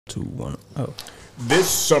2, 1. Oh. This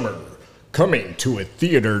summer, coming to a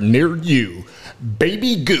theater near you,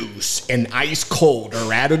 Baby Goose and Ice Cold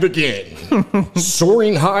are at it again.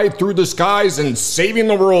 Soaring high through the skies and saving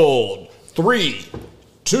the world. 3,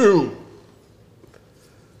 2.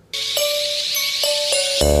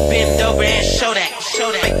 Bend over and show that,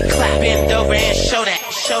 clap. Bend over and show that,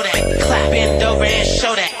 clap. Bend over and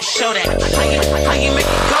show that. How you make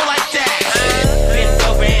it go like that? Bend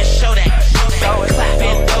over and show that, clap.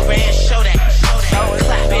 Bend over and show that,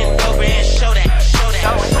 clap. Bend over and show that.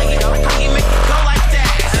 How you make it go like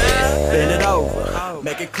that? Bend it over,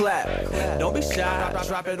 make it clap. Don't be shy,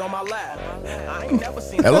 drop it on my lap. I ain't never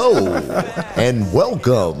seen. Hello, and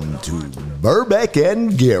welcome to Burbeck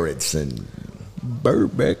and Garrettson.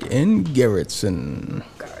 Burbeck and Garrettson.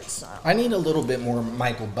 I need a little bit more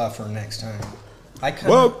Michael Buffer next time.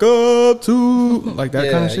 Welcome to like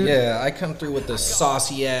that kind of shit. Yeah, I come through with the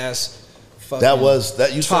saucy ass. You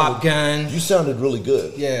Top Gun. You sounded really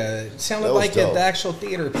good. Yeah, it sounded That was like dope. the actual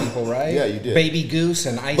theater people, right? Yeah, you did. Baby Goose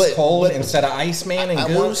and Ice Cold instead of Iceman and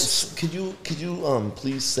Goose. Could you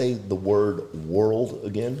please say the word world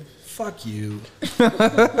again? Fuck you.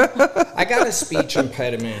 I got a speech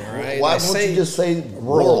impediment, all right? Why don't you just say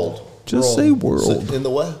world? Just say world. In the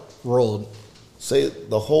what? World. Say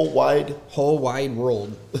the whole wide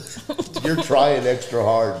world. You're trying extra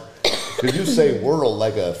hard. Could you say world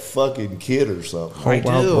like a fucking kid or something? I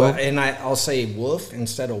wild do, world. and I'll say woof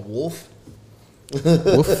instead of wolf.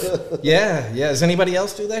 Woof. Yeah. Does anybody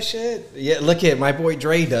else do that shit? Yeah, look at my boy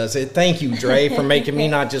Dre does it. Thank you, Dre, for making me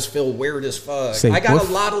not just feel weird as fuck. Say I got woof.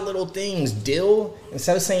 a lot of little things. Deal,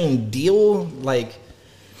 instead of saying deal, like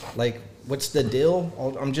what's the deal?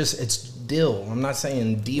 It's deal. I'm not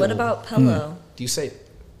saying deal. What about pillow? Do you say?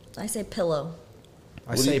 I say pillow.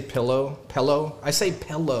 I say pillow. Pillow. I say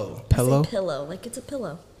pillow I Pillow. say pillow, like it's a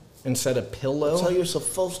pillow. instead of pillow. That's how you're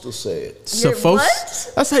supposed to say it.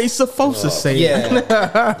 What? That's how you're supposed to say it.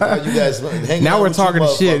 Yeah. Now you guys hang Now out we're with you talking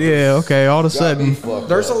shit. motherfuckers. Yeah. Okay. All of a Got me sudden, fucked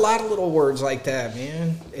There's a up. lot of little words like that,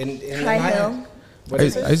 man. And High heel. What I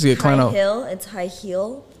is it? used to get clown High out. hill. It's high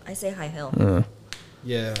heel. I say high hill.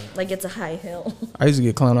 Yeah. Like it's a high hill. I used to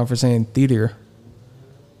get clown out for saying theater.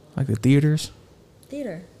 Like the theaters.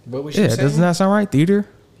 Theater. What was she Yeah. saying? Doesn't that sound right? Theater.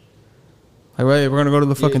 Like, right, we're gonna go to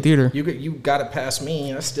the fucking theater. You got it past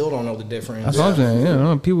me. I still don't know the difference. That's what I'm saying.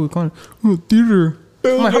 Yeah, people calling theater.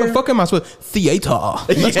 I'm like, how the fuck am I supposed theater?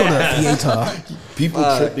 Let's go to the theater. People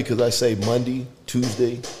trip because I say Monday,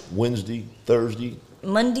 Tuesday, Wednesday, Thursday,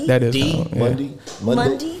 Monday. That is D. how- yeah.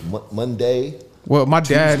 Monday? Monday. Well, my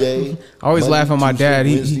dad. Tuesday, I always Monday, laugh at my Tuesday, dad.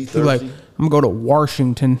 He Wednesday, be like, Thursday. I'm gonna go to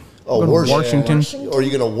Washington. Oh, Go to Washington. Washington. Or are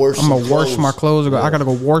you gonna wash? I'm gonna some wash my clothes. I gotta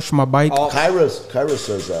go wash my bike. Kyra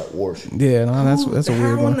says that wash. Yeah, no, that's a weird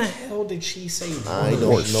How in one. the hell did she say I wash?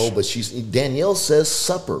 don't know, but Danielle says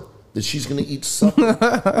supper. That she's gonna eat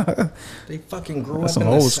supper. They fucking grew That's up some in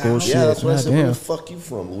the old school South. shit. Yeah, that's what I said. Where Goddamn. the fuck you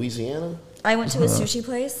from? Louisiana? I went to a sushi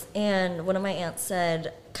place, and one of my aunts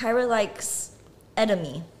said, Kyra likes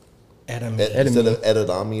edamame. Edamame. Instead of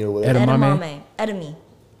edamame or whatever. Edamame? Edamame.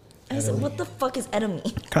 I said, what the fuck is edamame?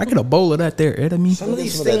 Can I get a bowl of that there, Edamame? Some of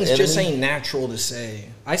these Some of that things just enemy. ain't natural to say.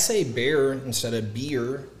 I say bear instead of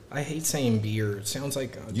beer. I hate saying beer. It sounds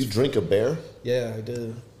like You drink a bear yeah, I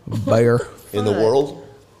do. Bear. in the world?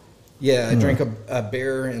 Yeah, I drink a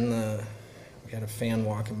bear in the. We had a fan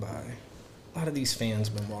walking by. A lot of these fans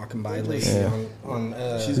been walking by lately on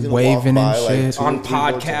She's gonna Waving walk by and like shit. 2 or on 3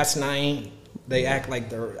 more podcast night. They act like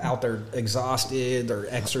they're out there exhausted, they're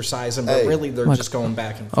exercising, but Hey. really they're Like, just going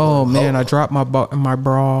back and forth. Oh man, I dropped my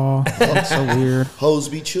bra. That's so weird. Hoes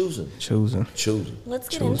be choosing. Choosing. Let's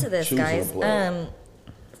get into this, Choose guys. a player.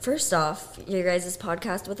 First off, your guys'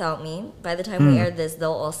 podcast without me. By the time we air this,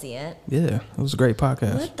 they'll all see it. Yeah, it was a great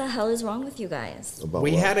podcast. What the hell is wrong with you guys? About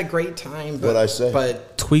We what? had a great time. But, What'd I say?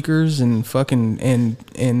 But Tweakers and fucking and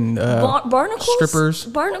Barnacles? strippers.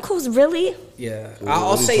 Barnacles, really? yeah, What I'll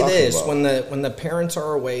are you say talking this: about? when the parents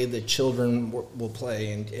are away, the children will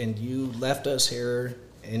play, and you left us here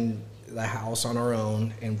in the house on our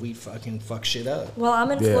own, and we fuck shit up. Well, I'm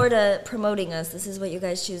in Yeah. Florida promoting us. This is what you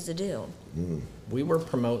guys choose to do. We were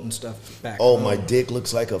promoting stuff back. Oh, home. my dick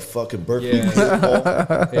looks like a fucking Berkeley Yeah.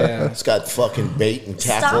 football. Yeah. It's got fucking bait and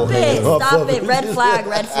tackle Stop it. hanging off Stop of it. Red flag.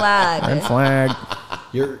 Red flag. Red flag.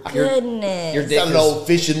 Your Goodness. your Got dick an is, old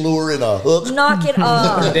fishing lure and a hook. Knock it your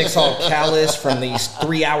off. dick's all callous from these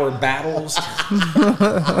 3-hour battles.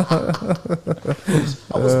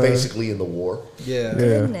 I was basically in the war. Yeah.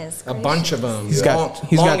 Goodness. A bunch of them. He's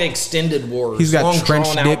got- long extended wars. he's got long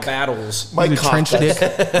trench drawn dick. out battles. My He's a cock trench got,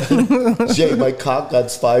 dick. Jay, my cock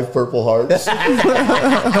got 5 purple hearts.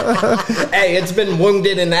 Hey, it's been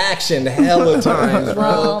wounded in action hell of times, bro.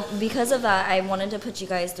 Well, because of that, I wanted to put you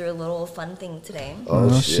guys through a little fun thing today.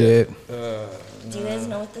 Oh, shit. Do you guys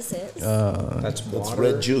know what this is? That's That's water.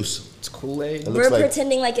 red juice. It's Kool-Aid. It We're looks like-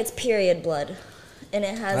 pretending like it's period blood. And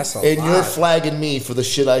it That's has... a And lot. you're flagging me for the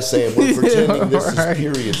shit I say, and we're pretending this is right.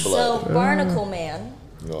 period So, blood. Barnacle Man.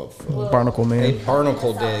 Oh, fuck. will Barnacle Man. A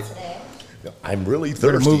barnacle help us out dick. today. I'm really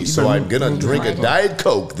better thirsty, move- so better I'm gonna move the drink a mic. Diet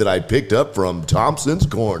Coke that I picked up from Thompson's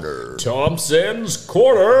Corner. Thompson's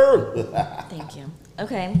Corner. Thank you.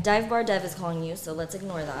 Okay, Dive Bar Dev is calling you, so let's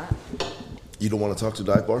ignore that. You don't want to talk to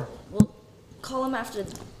Dive Bar? We'll call him after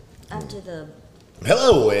the...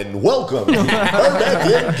 Hello and welcome to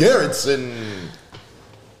Bernadette and Garrettson.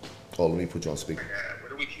 Oh, let me put you on speaker. Where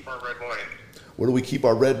do we keep our red wine? Where do we keep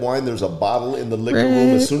our red wine? There's a bottle in the liquor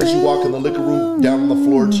room. As soon as you walk in the liquor room, down on the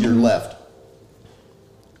floor to your left.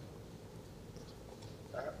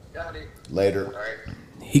 Got it. Later. All right.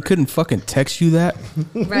 He couldn't fucking text you that.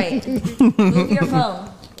 Right. Move your phone.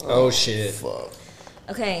 Oh, shit. Fuck.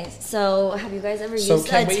 Okay, so have you guys ever So used a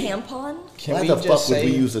can we- tampon? Can Why we the just fuck say...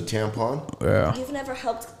 would we use a tampon? Yeah. You've never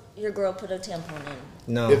helped your girl put a tampon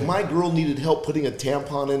in. No. If my girl needed help putting a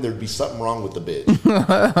tampon in, there'd be something wrong with the bitch. Do you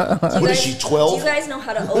What is guys- she, 12? Do you guys know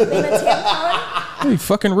how to open a tampon? You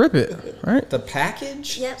fucking rip it, right? The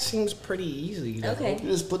package Yep. seems pretty easy. though. Okay. You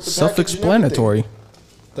just put the Self-explanatory. package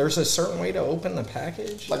There's a certain way to open the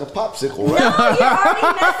package? and everything. Like a popsicle, No, right? you're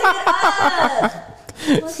already messing it up.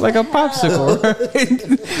 It's like a popsicle,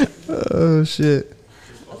 right? Oh shit.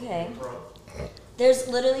 Okay. There's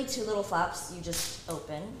literally 2 little flaps you just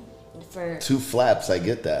open for. 2 flaps, I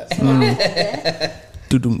get that.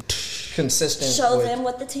 Doo-doo. Consistent. Show with- them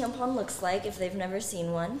what the tampon looks like if they've never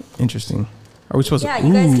seen one. Interesting. Are we supposed Yeah, to?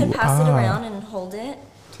 you guys Ooh, can pass it ah. around and hold it.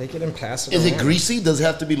 Take it and pass it Is it around. greasy? Does it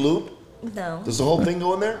have to be lube? No. Does the whole thing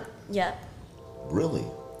go in there? Yep. Really?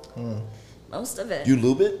 Most of it. You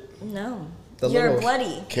lube it? No. The You're little-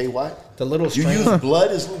 bloody. KY? The little You string. use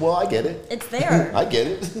blood as well, I get it. It's there. I get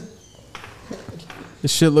it.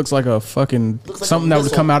 This shit looks like a fucking Looks like something a that would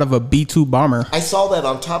missile. come out of a B-2 bomber. I saw that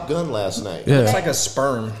on Top Gun last night. Yeah. It's like a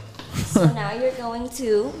sperm. So now you're going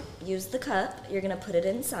to use the cup. You're going to put it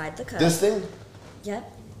inside the cup. This thing?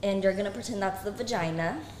 Yep. And you're going to pretend that's the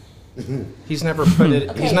vagina. He's never put it.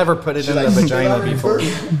 Okay. He's never put it Should in I the spit vagina on it before.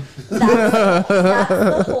 first? That's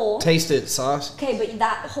the hole. Taste it, sauce. Okay, but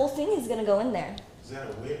that whole thing is going to go in there. Is that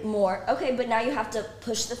a whip? More. Okay, but now you have to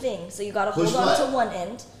push the thing. So you got to Push hold on what? to one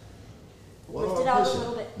end. What Lift am it I out a pushing?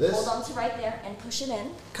 little bit. This? Hold on to right there and push it in.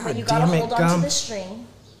 God but you got to damn it, hold on Gum. to the string.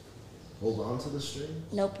 Hold on to the string.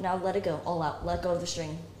 Nope, now let it go. All out. Let go of the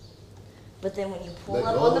string. But then when you pull Let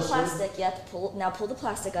up go on of the the string? plastic, you have to pull. Now pull the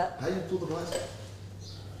plastic up How do you pull the plastic?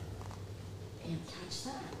 and catch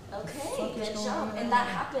that. Okay, good job. And that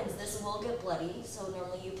happens. This will get bloody, so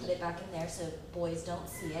normally you put it back in there so boys don't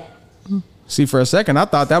see it. See, for a second, I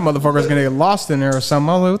thought that motherfucker was gonna get lost in there or something.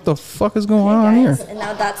 I was like, what the fuck is going on Okay, here? guys, and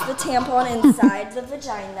now that's the tampon inside the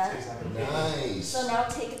vagina. Nice. So now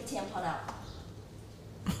take the tampon out.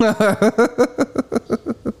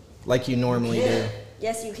 Like you normally do.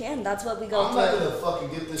 Yes, you can. That's what we go I'm not through. gonna fucking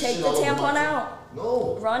get this Take shit the all over tampon my- out.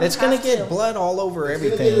 No. Run. It's you gonna have get to. blood all over It's gonna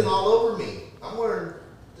get everything. it all over me. I'm wearing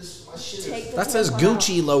this. My shit Take is. the That says tampon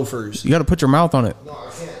Gucci out. loafers. You gotta put your mouth on it. No, I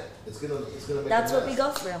can't. It's gonna make. That's a what we mess. go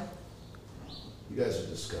through. You guys are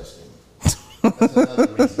disgusting. That's another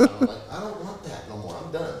reason I'm like, I don't want that no more.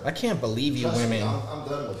 I'm done. I can't believe you Trust me, women. I'm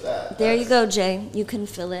done with that. There you go, Jay. You can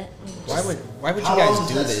fill it. Why would you How long guys does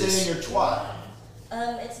do that this? stay in your twat?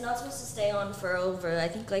 It's not supposed to stay on for over. I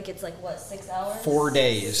think like it's like what 6 hours. 4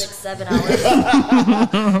 days. 6-7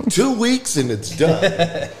 hours. 2 weeks and it's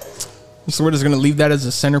done. So we're just gonna leave that as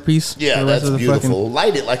a centerpiece. Yeah, for the rest that's of the beautiful.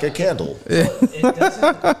 Light it like a candle. Grab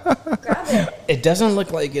it. It doesn't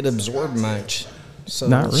look like it absorbed much. So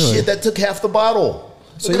Not really. Shit, that took half the bottle.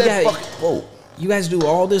 So Look at that yeah, fucking. Whoa. you guys do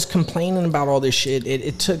all this complaining about all this shit.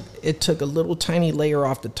 It took a little tiny layer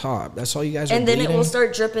off the top. That's all you guys are And then it bleeding? will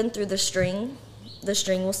start dripping through the string. The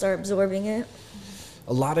string will start absorbing it.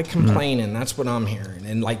 A lot of complaining. That's what I'm hearing.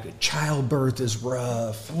 And like childbirth is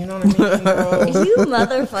rough. You know what I mean, bro? You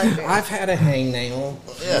motherfucker. I've had a hangnail.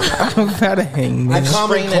 I've had a hangman. I've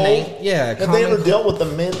Common sprained cold? an ankle. Yeah, Have they common ever cold. dealt with the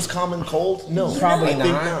men's common cold? No. Probably I think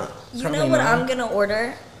not. You Probably know what not. I'm gonna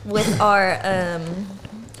order with our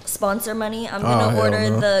sponsor money. I'm Oh, gonna hell order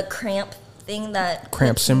no. the cramp thing that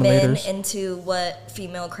Cramp puts men simulators. into what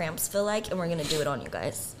female cramps feel like, and we're gonna do it on you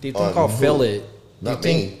guys. Do you think I'll who? fill it? Not do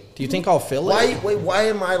you me. think, Do you think I'll fill Why? it? Wait. Why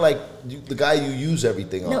am I like the guy you use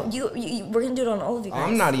everything No, on? you we're gonna do it on all of you guys.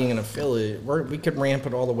 I'm not even gonna fill it. We could ramp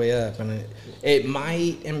it all the way up, and it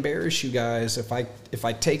might embarrass you guys if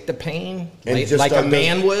I take the pain And like, just like a start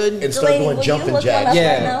man doing- would. and start Delaney, doing will jumping you look jacks. one up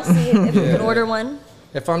Yeah. right now? See if you can order one.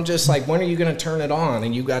 If I'm just like, when are you gonna turn it on?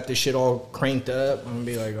 And you got this shit all cranked up, I'm gonna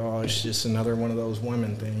be like, oh, it's just another one of those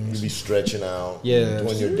women things. You be stretching out. Yeah.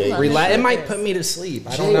 Doing your You day. love Relax. It Yes. might put me to sleep.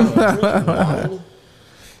 I don't know.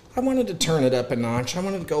 I wanted to turn it up a notch. I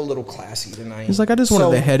wanted to go a little classy tonight. He's like, I just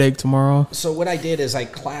wanted a headache tomorrow. So what I did is I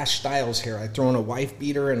clashed styles here. I threw in a wife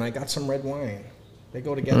beater and I got some red wine. They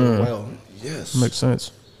go together well. Yes. Makes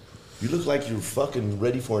sense. You look like you're fucking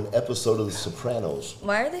ready for an episode of The Sopranos.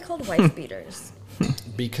 Why are they called wife beaters?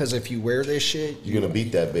 Because if you wear this shit, You're gonna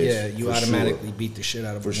beat that bitch. yeah, you for automatically sure. beat the shit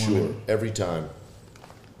out of For a sure, woman. every time.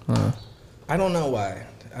 I don't know why.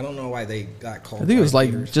 I don't know why they got called. I think it was wife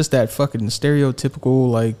like beaters. just that fucking stereotypical,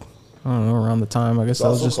 like, I don't know, around the time. I guess It's that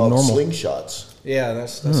was also just called normal. slingshots. Yeah,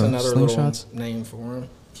 that's Yeah, another slingshots. little name for them.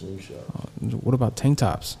 Slingshot. What about tank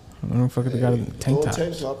tops? I don't know if I could have got a tank Throw a tops.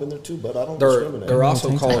 tank top in there too, but I don't They're discriminate. they're also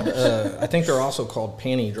tank called. I think they're also called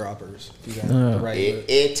panty droppers. If you got the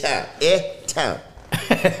right. Time.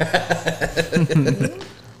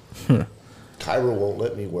 Kyra won't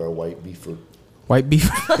let me wear a white beaver. White beef.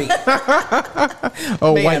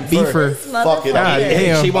 Oh, Man, white for- beefer. This Fuck it. God motherfucker.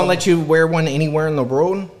 damn. She won't let you wear one anywhere in the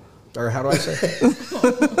road, or how do I say?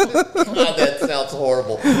 God, that sounds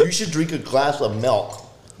horrible. You should drink a glass of milk.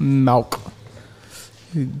 Milk.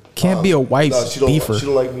 Can't be a white No, she beefer.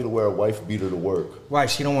 don't like me to wear a wife beater to work. Why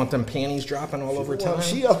she don't want them panties dropping all over Well, town?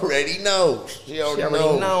 she already knows. She already, She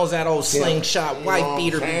already knows that old slingshot You know white what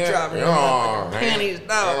beater I'm be saying? dropping You know all what the I'm saying? panties You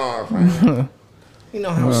down. know what I'm saying? You know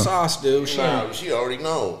how sauce do. She, No, she already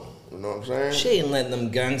know. You know what I'm saying? she ain't letting them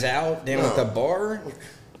guns out down at No. the bar.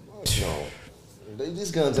 No.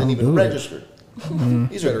 These guns ain't even do it. registered.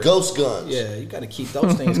 These are ghost guns. Yeah, you got to keep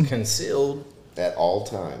those things concealed. At all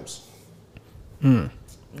times.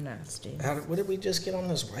 Nasty. What did we just get on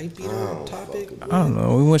this white beater Oh, topic? I don't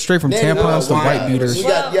know. We went straight from Man, tampons to why? white beaters. We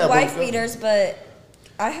Well, got- yeah, wife but- beaters, but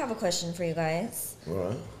I have a question for you guys. All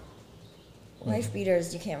right. Wife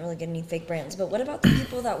beaters, you can't really get any fake brands. But what about the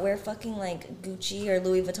people that wear fucking like Gucci or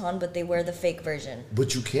Louis Vuitton, but they wear the fake version?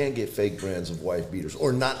 But you can get fake brands of wife beaters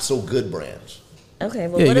or not so good brands. Okay,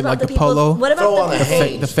 well, Yeah, you what get, about like, the the people? polo. What Throw about on the a people?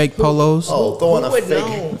 Hanes. The fake polos. Oh, throw on a would fake,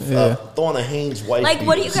 know? throw on a Hanes wife Like,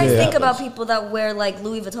 what do you beater. guys See think what about happens. people that wear like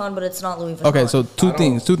Louis Vuitton, but it's not Louis Vuitton? Okay, so two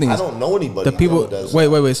things. I don't know anybody. The people. who does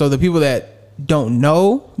Wait. So the people that don't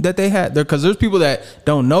know that they had, because there's people that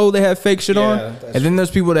don't know they have fake shit on, that's and then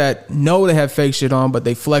there's people that know they have fake shit on, but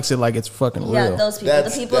they flex it like it's fucking yeah, real. those people.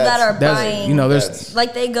 That's- The people that are That's, buying, you know, That's- there's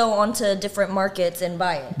like they go onto different markets and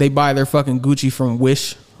buy it. they buy their fucking Gucci from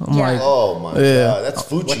Wish. I'm Yeah. like, Oh my Yeah. god, that's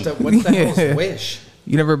Fucci. What the hell Yeah. is Wish?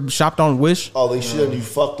 you never shopped on Wish? Oh, they should do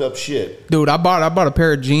fucked up shit. Dude, I bought a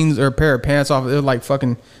pair of jeans or a pair of pants off. They were like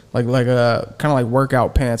fucking like kind of like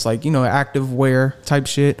workout pants, like, you know, active wear type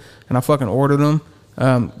shit. And I fucking ordered them.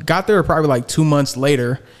 Got there probably like 2 months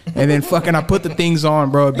later, and then fucking I put the things on,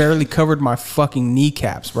 bro. It barely covered my fucking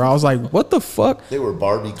kneecaps, bro. I was like, what the fuck? They were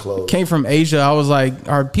Barbie clothes. Came from Asia. I was like,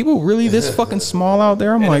 are people really this fucking small out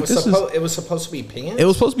there? I'm And like, it was supposed to be pants. it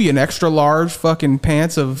was supposed to be an extra large fucking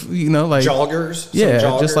pants of, you know, like joggers. yeah,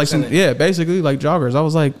 some just like joggers some, and it- yeah, basically like joggers. I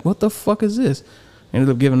was like, what the fuck is this? Ended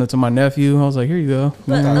up giving it to my nephew. I was like, here you go.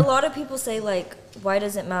 But Mhm. a lot of people say like, why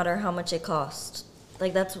does it matter how much it costs?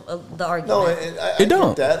 Like that's the argument. No, I It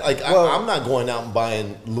don't. get that. Like, Well- I'm not going out and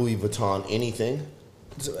buying Louis Vuitton anything.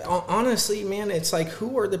 Honestly, man, it's like,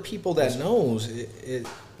 who are the people that knows?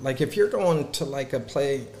 Like, if you're going to like a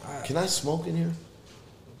play, Can I smoke in here?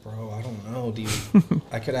 bro, I don't know, dude.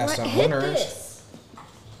 I could ask What? the Hit owners. this.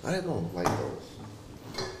 I don't like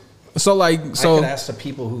those. So like, I so could ask the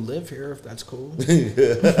people who live here if that's cool.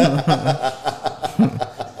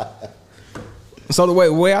 So the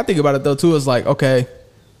way I think about it though too is like, okay,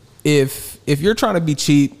 if you're trying to be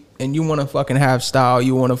cheap and you want to fucking have style,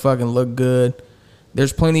 you want to fucking look good,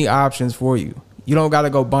 there's plenty of options for you. You don't got to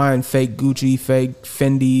go buying fake Gucci, fake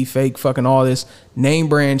Fendi, fake fucking all this name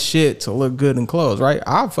brand shit to look good in clothes, right?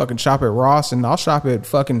 I'll fucking shop at Ross and I'll shop at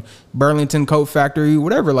fucking Burlington Coat Factory,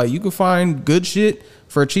 whatever. Like, you can find good shit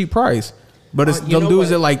for a cheap price. But it's You them know dudes what?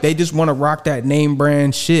 that like they just want to rock that name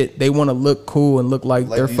brand shit. They want to look cool and look like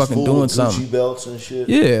they're these fucking full doing Gucci something. belts and shit.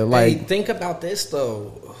 Yeah, like Hey, think about this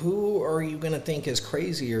though. Who are you gonna think is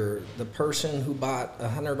crazier? The person who bought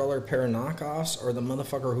 $100 pair of knockoffs, or the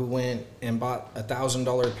motherfucker who went and bought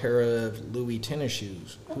 $1,000 pair of Louis tennis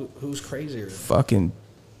shoes? Who's crazier? fucking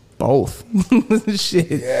both.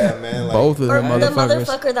 Shit. Yeah, man. Like, Both of Or them the motherfuckers.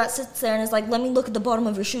 motherfucker that sits there and is like, let me look at the bottom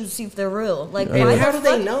of your shoes to see if they're real. Like, Yeah. why And how the do they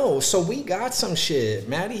fuck- know? So we got some shit.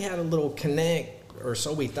 Maddie had a little connect, or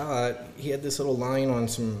so we thought. He had this little line on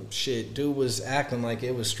some shit. Dude was acting like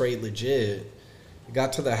it was straight legit. We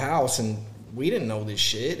got to the house and we didn't know this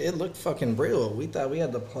shit. It looked fucking real. We thought we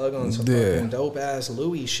had the plug on some Yeah. fucking dope ass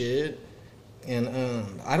Louis shit. And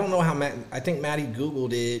I don't know how I think Maddie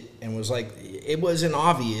Googled it and was like, it wasn't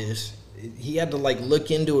obvious. He had to like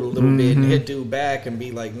look into it a little bit and hit dude back and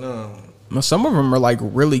be like, no. Now, some of them are like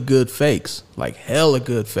really good fakes, like hella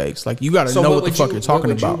good fakes. Like you got to know what the would fuck you're talking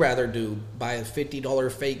What about. would you rather do? Buy a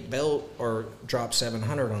 $50 fake belt or drop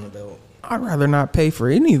 $700 on a belt? I'd rather not pay for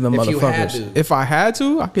any of them If you had motherfuckers. to. If I had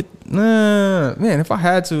to, I could. Nah, man. If I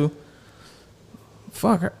had to,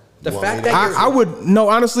 fuck. The Well, fact I mean, that I would no.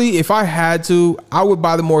 Honestly, if I had to, I would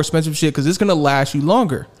buy the more expensive shit because it's gonna last you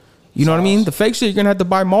longer. You know what I mean? The fake shit, you're gonna have to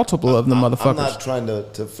buy multiple of them I'm motherfuckers. not trying to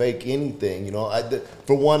fake anything. You know,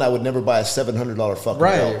 for one, I would never buy a $700 fucking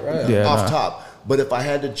Right, belt right. Yeah, off nah. top. But if I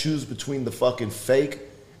had to choose between the fucking fake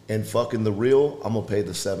and fucking the real, I'm gonna pay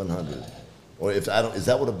the $700. Or if I don't, is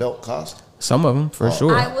that what a belt costs? Some of them, for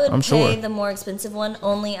sure. I would I'm pay sure. the more expensive one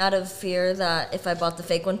only out of fear that if I bought the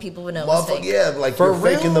fake one, people would know it was Motherfucker, fake. yeah, like For you're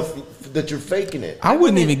faking real? that you're faking it. I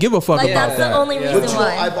wouldn't even give a fuck Like, about that's that. the only Yeah. reason But you know,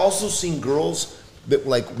 why. I've also seen girls that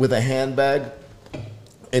like with a handbag,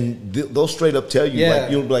 and they'll straight up tell you, Yeah.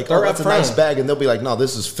 like you'll be like, They're "Oh, that's a nice upfront. bag," and they'll be like, "No,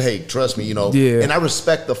 this is fake. Trust me, you know." Yeah. And I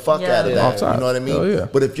respect the fuck Yeah. out of Yeah. that. Off top. You know what I mean? Hell yeah.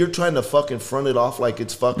 But if you're trying to fucking front it off like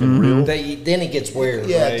it's fucking Mm-hmm. real, then it gets weird.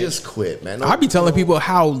 yeah, right? just quit, man. I be telling people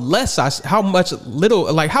how little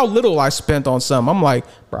I spent on something. I'm like,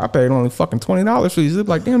 bro, I paid only fucking $20 for these. They're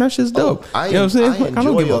like, damn, that shit's dope. I, you know what I'm saying? Like, I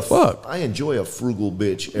don't give a fuck. I enjoy a frugal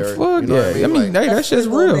bitch, Eric. Fuck you know yeah. what I mean, Like, hey, that shit's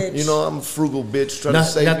frugal real. bitch. you know, I'm a frugal bitch trying to Not-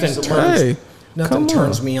 save nothing me some turns- money. Hey, Nothing come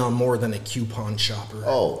turns on. me on more than a coupon shopper.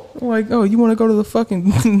 Oh, Like, oh, you want to go to the fucking,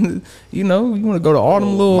 you want to go to all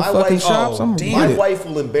them little My fucking wife- shops? oh, I'm damn. my with it. wife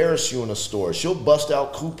will embarrass you in a store. She'll bust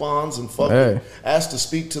out coupons and fucking Hey. ask to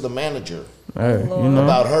speak to the manager Hey, you know,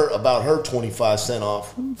 about her 25 cents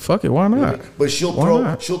off. fuck it, why not? But she'll Why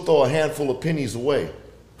not? throw a handful of pennies away,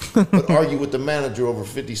 but argue with the manager over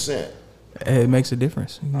 50 cents. Hey, it makes a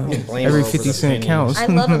difference. You know? don't blame Every her over 50 the cent pennies. counts. I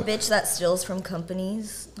love a bitch that steals from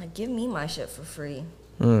companies. Like, give me my shit for free.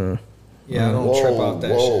 Yeah, I don't trip out that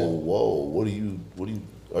shit. Whoa! What are you?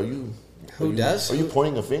 Who does? Are you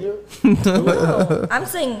pointing a finger? No, I'm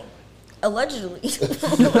saying allegedly.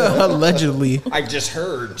 Allegedly. I just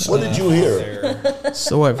heard. What did you stuff hear? out there.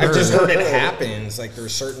 So I've I heard. just heard it happens. Like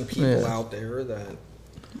there's certain people Yeah. out there that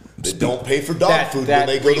They don't pay for dog food when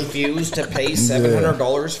they go to. refuse to pay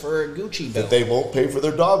 $700 for a Gucci belt. That they won't pay for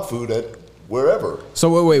their dog food at wherever.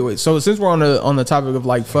 So wait. So since we're on the topic of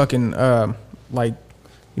like fucking like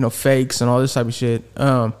fakes and all this type of shit,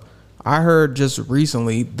 I heard just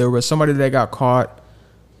recently there was somebody that got caught.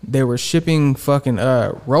 They were shipping fucking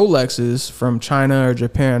Rolexes from China or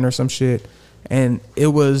Japan or some shit, and it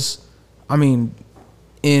was, I mean,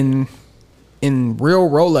 in real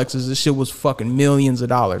Rolexes, this shit was fucking millions of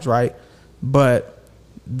dollars, right? But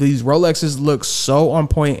these Rolexes look so on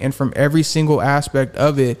point, and from every single aspect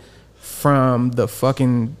of it, from the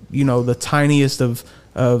fucking the tiniest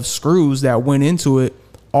of screws that went into it,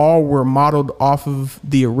 all were modeled off of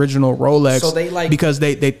the original Rolex. So they because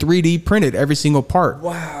they 3D printed every single part.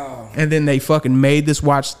 Wow. And then they fucking made this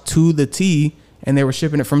watch to the T, and they were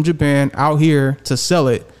shipping it from Japan out here to sell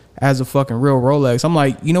it as a fucking real Rolex. I'm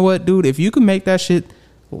like, you know what, dude? If you can make that shit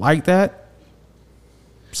like that,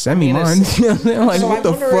 send me mine. You know what I'm saying? Like, So what I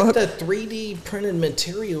the wonder fuck? if the 3D printed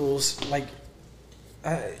materials, like,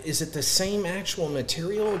 is it the same actual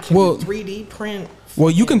material? Can Well- you 3D print? Well,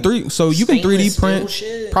 you can fucking 3D stainless print. steel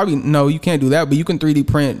shit? Probably no, you can't do that. But you can 3D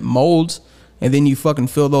print molds, and then you fucking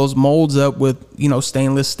fill those molds up with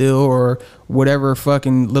stainless steel or whatever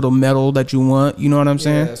fucking little metal that you want. You know what I'm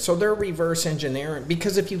saying? Yeah, so they're reverse engineering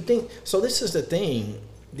because if you think so, this is the thing.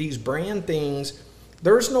 These brand things,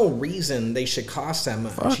 there's no reason they should cost that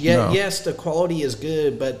much. Fuck Yeah, no. yes, the quality is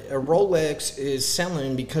good, but a Rolex is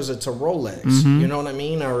selling because it's a Rolex. Mm-hmm. You know what I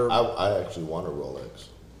mean? Or I actually want a Rolex.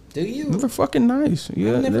 do you? They're fucking nice.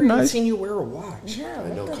 Yeah, I've never they're even nice. seen you wear a watch. Yeah, I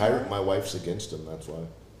know what the Kyra, fuck? my wife's against them. That's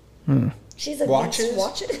why. She's Watches? against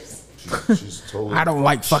watches. She's totally. I don't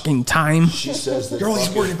like fucking time. She says that. You're always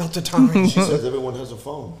fucking- worried about the time. She says everyone has a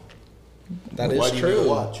phone. That Why is do you need a true.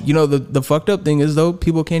 watch? You know, the fucked up thing is, though,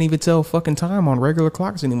 people can't even tell fucking time on regular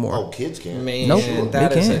clocks anymore. Oh, kids can't. Man, Nope,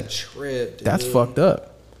 that they is a can't. trip. Dude. That's fucked up.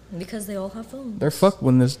 Because they all have phones. They're fucked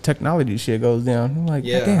when this technology shit goes down. I'm like,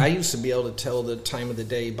 Yeah, goddamn. I used to be able to tell the time of the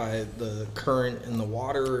day by the current in the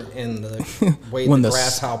water and the way When the the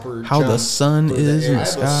s- grasshopper how the jumps sun through the is air. in I the have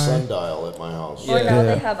sky. a sundial at my house. Yeah. Or now Yeah.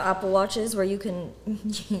 they have Apple Watches where you can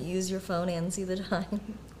use your phone and see the time.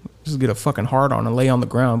 Just get a fucking hard on and lay on the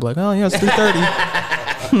ground. Be like, oh, yeah, it's 3:30.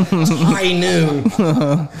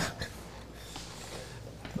 I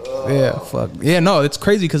knew. Yeah, fuck. Yeah, no, it's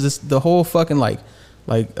crazy because it's the whole fucking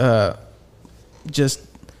just.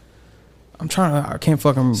 I can't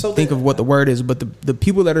fucking So think the- of what the word is, but the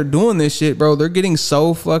people that are doing this shit, bro, they're getting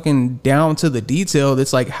so fucking down to the detail.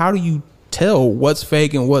 It's like, how do you tell what's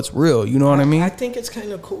fake and what's real? You know what I mean? I think it's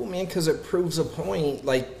kind of cool, man, because it proves a point.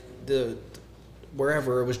 Like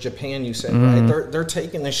wherever it was, Japan, you said, Mm-hmm. right? They're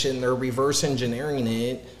taking this shit and they're reverse engineering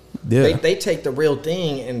it. Yeah. They take the real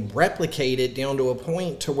thing and replicate it down to a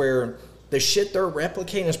point to where the shit they're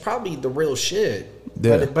replicating is probably the real shit.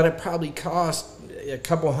 Yeah. But it probably cost a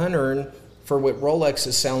couple hundred for what Rolex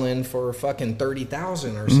is selling for fucking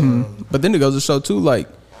 30,000 or something. But then it goes to show too, like,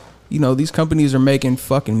 you know, these companies are making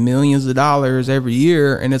fucking millions of dollars every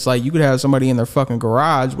year, and it's like you could have somebody in their fucking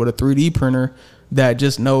garage with a 3D printer that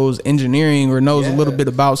just knows engineering or knows a Yeah. little bit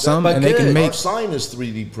about something, but and they can good. make. Our sign is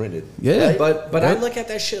 3D printed. Yeah. right? But I Yeah. look at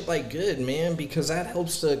that shit like good, man, because that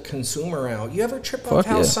helps the consumer out. You ever trip off Fuck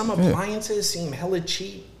how yeah. some Yeah. appliances seem hella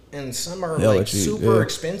cheap and some are Hella like cheap, super yeah.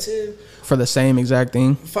 expensive? for the same exact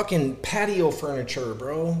thing. Fucking patio furniture,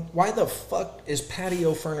 bro. Why the fuck is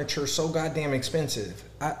patio furniture so goddamn expensive?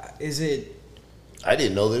 Is it, I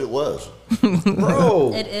didn't know that it was.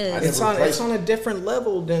 bro? It is. I It's never on. priced- It's on a different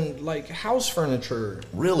level than like house furniture.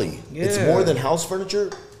 Really? It's Yeah. more than house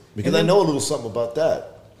furniture? Because And then- I know a little something about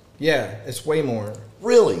that. Yeah, it's way more.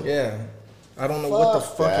 Really? Yeah. I don't know what the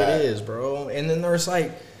Fuck fuck that. it is, bro. And then there's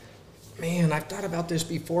like, man, I've thought about this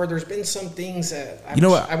before. There's been some things that You know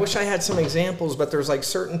what? I wish I had some examples, but there's like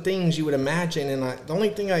certain things you would imagine, and the only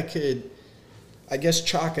thing I could, I guess,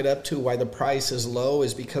 chalk it up to why the price is low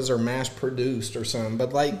is because they're mass produced or something.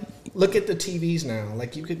 But like, look at the TVs now.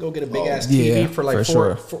 Like, you could go get a big ass TV yeah, for like for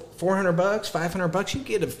sure. $400, $500. You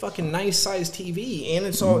get a fucking nice sized TV, and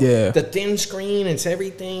it's all Yeah. the thin screen. It's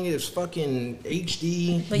everything. It's fucking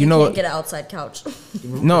HD. But You you, know can't what- get an outside couch.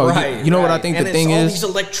 No, you know what I think and the it's thing all is. these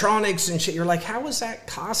electronics and shit. You're like, how does that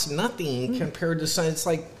cost nothing compared to some? It's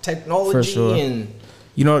like technology For sure. and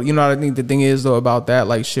You know what I think the thing is though about that,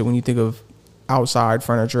 like shit, when you think of outside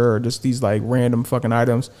furniture or just these like random fucking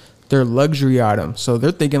items, they're luxury items. So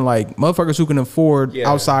they're thinking like motherfuckers who can afford Yeah.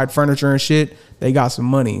 outside furniture and shit, they got some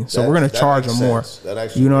money. So That- we're gonna that charge makes them more. sense. That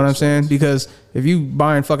actually You know what I'm makes saying? sense. Because if you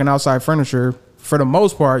buying fucking outside furniture, for the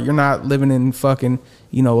most part, you're not living in fucking,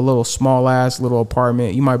 you know, a little small ass little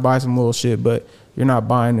apartment. You might buy some little shit, but you're not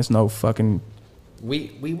buying this no fucking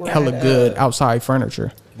we were hella at, good outside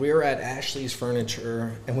furniture. we were at Ashley's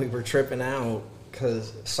Furniture and we were tripping out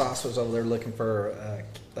because Sauce was over there looking for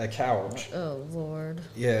a couch. Oh Lord.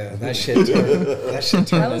 Yeah, that shit turned That was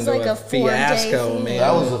into like a a 4-day fiasco, thing. man.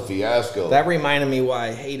 That was a fiasco. That reminded me why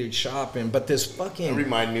I hated shopping. But this That fucking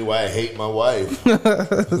reminded me why I hate my wife.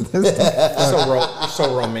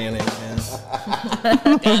 so romantic, man.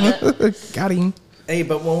 Got him. Hey,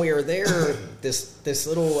 but when we were there, this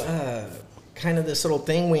little kind of this little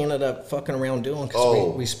thing we ended up fucking around doing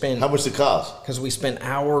because we spent How much it cost? because we spent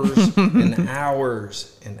hours and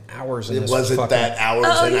hours and hours in It this wasn't fucking, that hours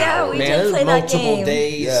Oh, and yeah, hours. we man, did it was play that multiple game.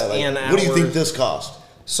 days Yeah, like, and hours. what do you think this cost?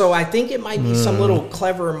 So I think it might be some little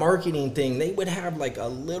clever marketing thing. They would have like a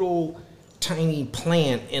little tiny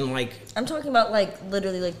plant in like I'm talking about like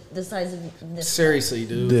literally like the size of this. seriously,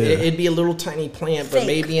 dude. Yeah. It'd be a little tiny plant, but Fake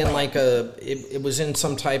maybe in plant. like it was in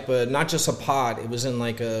some type of not just a pot. It was in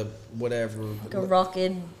like a whatever. Like a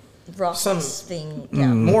rocket Some- thing. Yeah.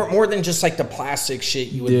 More than just like the plastic shit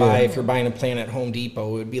you would Yeah. buy if you're buying a plant at Home Depot.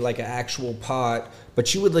 It would be like an actual pot.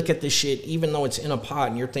 But you would look at this shit, even though it's in a pot,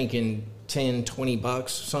 and you're thinking $10-$20,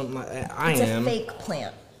 something like that. It's a fake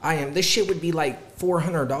plant. I am. This shit would be like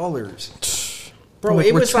 $400. Bro, Like,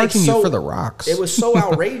 it we're was like charging you so for the rocks. It was so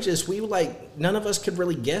outrageous. We like none of us could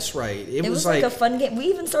really guess right. It was like a fun game. We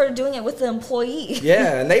even started doing it with the employee.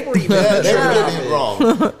 yeah, and they were even Yeah, they were trying getting it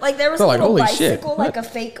wrong. Like there was They're a like, little "Holy shit, bicycle, like a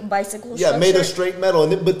fake bicycle. Yeah, made of structure. straight metal,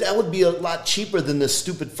 but that would be a lot cheaper than this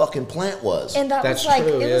stupid fucking plant was. And that That's was like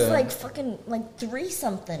true, it was yeah. like fucking like 3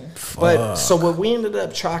 something. But so what we ended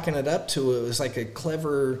up chalking it up to, it was like a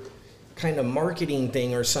clever kind of marketing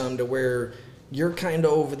thing or something to where you're kind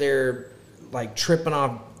of over there like tripping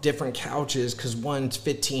off different couches because one's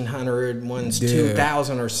 $1,500, one's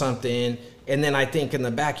 $2,000 or something. And then I think in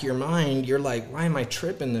the back of your mind, you're like, why am I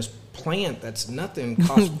tripping? This plant that's nothing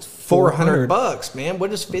costs $400, man.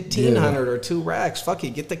 What is $1,500 or 2 racks? Fuck it,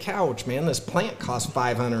 get the couch, man. This plant costs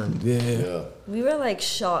 $500. Yeah. We were like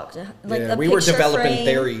shocked. Like Yeah, a we were picture developing frame.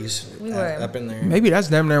 theories We were. up in there. Maybe that's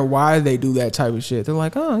damn near why they do that type of shit. They're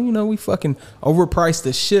like, oh, you know, we fucking overpriced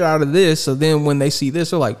the shit out of this. So then when they see this,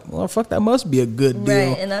 they're like, well, fuck, that must be a good deal.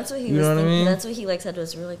 Right, and that's what he You was know what I thinking. mean? That's what he like said to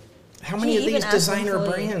us. We were like, How many he of even these asked designer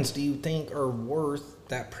employee- brands do you think are worth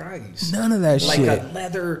that price? None of that Like shit. a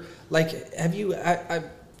leather, like have you?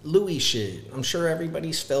 Louis shit. I'm sure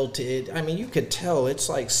everybody's felt it. I mean, you could tell it's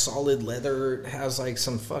like solid leather. It has like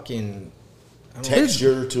some fucking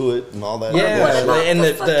Texture to it and all that. yeah, What about and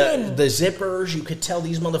the the fucking- the zippers. You could tell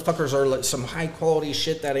these motherfuckers are like some high quality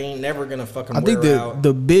shit that ain't never gonna fucking I think wear out.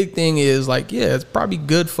 the big thing is like, yeah, it's probably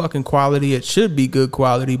good fucking quality. It should be good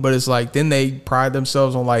quality, but it's like then they pride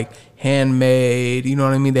themselves on like handmade. You know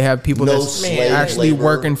what I mean? They have people No that's slave actually labor.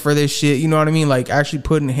 working for this shit. You know what I mean? Like actually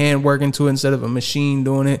putting hand work into it instead of a machine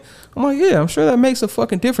doing it. I'm like, yeah, I'm sure that makes a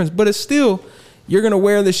fucking difference, but it's still. You're gonna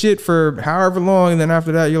wear the shit for however long, and then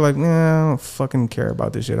after that, you're like, nah, I don't fucking care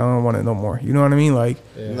about this shit. I don't want it no more. You know what I mean? Like,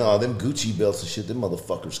 No, them Gucci belts and shit, them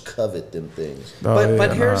motherfuckers covet them things. oh, but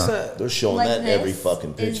yeah, here's nah. the. They're showing like that in this every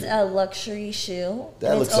fucking is picture. a luxury shoe. That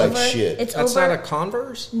and looks it's like over, shit. It's That's over. not a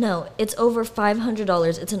Converse. No, it's over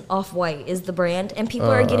 $500. It's an Off-White is the brand, and people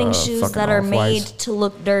are getting shoes fucking that are made Off-Whites. to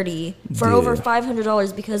look dirty for Yeah. over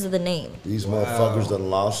 $500 because of the name. These motherfuckers done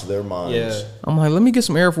lost their minds. Yeah. I'm like, let me get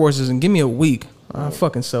some Air Forces and give me a week. I'll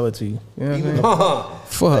fucking sell it to you. You know what I mean?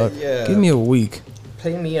 Fuck. Yeah. Give me a week.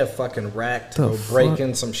 Pay me a fucking rack to The go break fuck?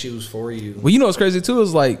 in some shoes for you. Well, you know what's crazy too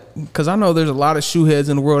is like, cause I know there's a lot of shoe heads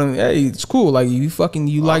in the world, and hey, it's cool. Like you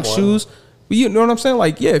like one. shoes, but you know what I'm saying?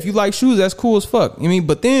 Like, yeah, if you like shoes, that's cool as fuck. You mean?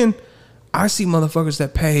 But then I see motherfuckers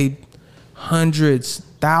that paid hundreds,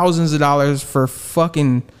 thousands of dollars for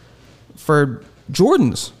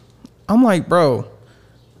Jordans. I'm like, bro.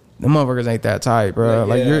 The motherfuckers ain't that tight, bro.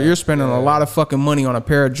 Like Yeah, you're spending a lot of fucking money on a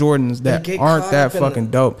pair of Jordans that get aren't caught that up in fucking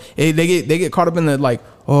the- dope. They get caught up in the like,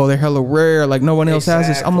 oh, they're hella rare. Like no one else has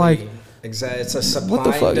this. I'm like, exactly. It's a supply What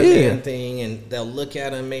the fuck? and demand Yeah. thing, and they'll look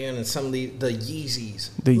at them, man, and some of the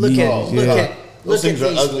Yeezys. The look Yeezys, at, look yeah. at, Those look things at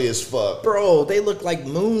are these, ugly as fuck. bro. They look like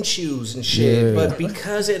moon shoes and shit, Yeah. but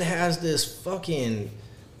because it has this fucking,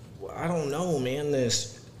 I don't know, man.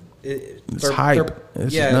 It's hype.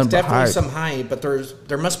 It's yeah, nothing it's but definitely hype. some hype, but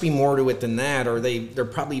there must be more to it than that, or they're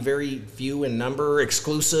probably very few in number,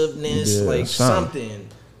 exclusiveness, Yeah, like something. something.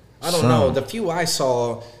 I don't know. The few I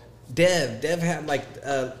saw, Dev had like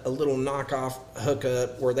a little knockoff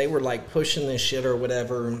hookup where they were like pushing this shit or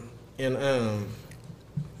whatever, and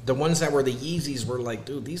the ones that were the Yeezys were like,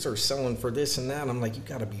 dude, these are selling for this and that. I'm like, you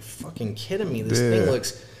gotta be fucking kidding me. This Yeah. thing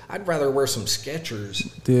looks. I'd rather wear some Skechers.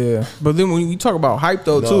 yeah. But then when you talk about hype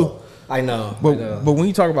though No. too, I know. but when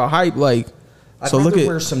you talk about hype, like, I'd so rather look at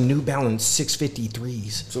wear some New Balance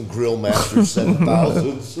 653s. Some Grill Master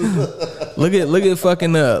 7000s. look at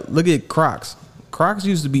fucking look at Crocs. Crocs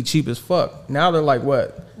used to be cheap as fuck. Now they're like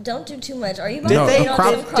what? Don't do too much. Are you Did about they- to did on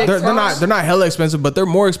Crocs, some Crocs they're not Crocs? they're not hella expensive, but they're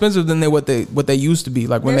more expensive than what they used to be.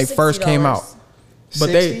 Like when They're they first came out. $60. But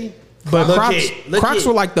 60? but Look Crocs at- look Crocs at-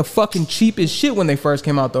 were like the fucking cheapest shit when they first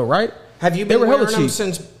came out though, right? Have you They been were hella wearing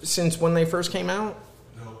them cheap. since when they first came out?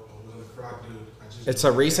 No, I wasn't a Croc dude. I just It's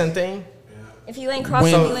a recent thing. If you ain't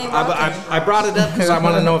crossing, When- you ain't rocking. I brought it up because I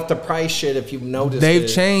want to know if the price shit, if you've noticed They've it.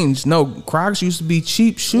 changed. No, Crocs used to be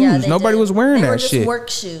cheap shoes. Yeah, they Nobody did. was wearing they were that just shit. work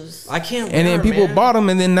shoes. I can't. And then wear 'em, people man. bought them,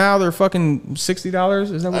 and then now they're fucking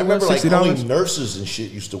 $60. Is that what I it was? remember like $60. only nurses and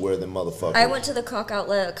shit used to wear them motherfuckers. I went to the Croc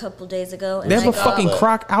outlet a couple days ago, and They have I a got, fucking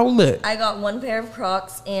Croc outlet. I got one pair of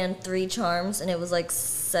Crocs and 3 Charms, and it was like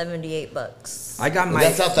 $78. I got But my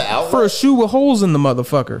that's not the outlet. For a shoe with holes in the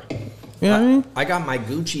motherfucker. You know what I mean? I got my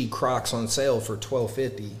Gucci Crocs on sale for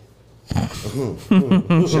 $12.50.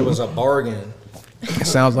 It was a bargain. It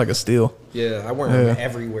sounds like a steal. Yeah, I wear them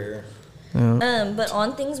everywhere. But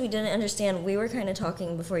on things we didn't understand, we were kind of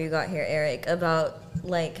talking before you got here, Eric, about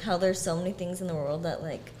like how there's so many things in the world that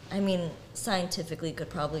like, I mean, scientifically could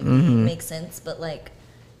probably make sense, but like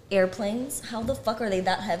airplanes, how the fuck are they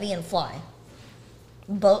that heavy and fly?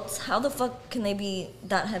 Boats, how the fuck can they be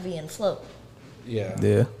that heavy and float? Yeah.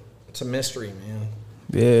 Yeah. It's a mystery, man.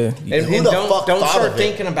 Yeah. And, who and the don't fuck don't thought start of it?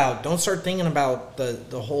 thinking about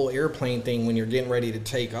the whole airplane thing when you're getting ready to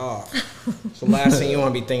take off. So last thing you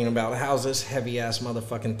want to be thinking about, how's this heavy ass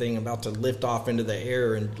motherfucking thing about to lift off into the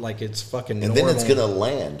air and like it's fucking and normal. then it's gonna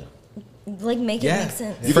land. Like, make it Yeah. make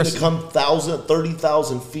sense. You're gonna come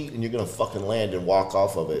 30,000 feet, and you're gonna fucking land and walk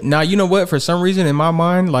off of it. Now, you know what? For some reason, in my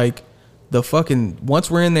mind, like, the fucking, once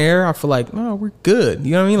we're in the air, I feel like, oh, we're good.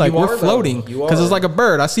 You know what I mean? Like, You are, we're though. floating. You Because it's are. like a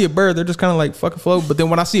bird. I see a bird, they're just kind of like fucking float. But then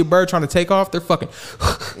when I see a bird trying to take off, they're fucking,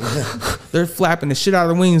 they're flapping the shit out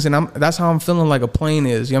of the wings. And that's how I'm feeling like a plane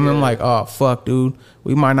is. You know what I mean? I'm like, oh, fuck, dude.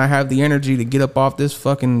 We might not have the energy to get up off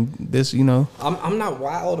this, you know. I'm not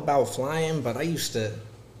wild about flying, but I used to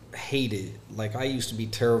hate it. Like, I used to be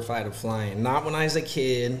terrified of flying. Not when I was a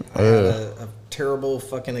kid. I had a terrible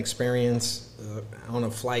fucking experience on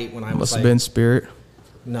a flight when I was Must like... have been Spirit.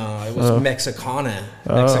 No, it was Mexicana.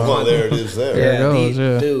 Oh, there it is. There. There it goes,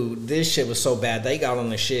 yeah. Dude, this shit was so bad. They got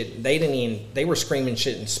on the shit. They were screaming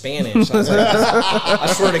shit in Spanish. I was like, I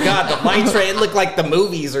swear to God, the lights it looked like the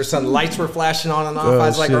movies or something. Lights were flashing on and off. I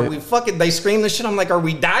was like, shit. are we fucking, they screamed this shit. I'm like, are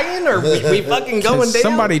we dying or we fucking going Can down?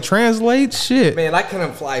 somebody translate shit? Man, I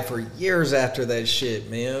couldn't fly for years after that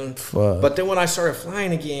shit, man. Fuck. But then when I started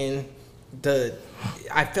flying again,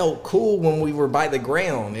 I felt cool when we were by the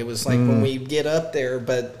ground. It was like when we get up there.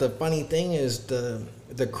 But the funny thing is the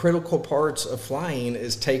critical parts of flying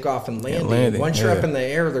is takeoff and landing. Once you're up in the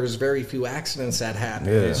air, there's very few accidents that happen.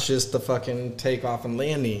 Yeah. It's just the fucking takeoff and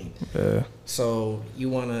landing. Yeah. So you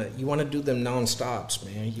wanna do them non-stops,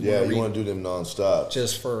 man. You want to do them nonstop.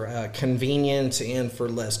 just for convenience and for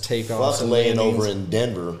less takeoffs Fuck and laying landings over in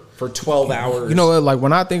Denver. for 12 hours. You know what? Like,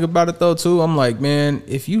 when I think about it though, too, I'm like, man,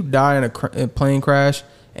 if you die in a plane crash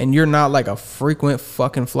and you're not like a frequent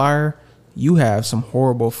fucking flyer, you have some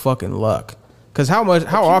horrible fucking luck. Because how If you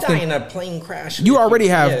often die in a plane crash, you already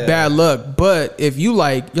have yeah. bad luck, but if you're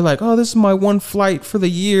like, oh, this is my one flight for the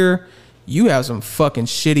year, you have some fucking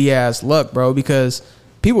shitty ass luck, bro. Because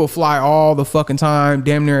people fly all the fucking time,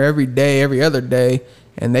 damn near every day, every other day,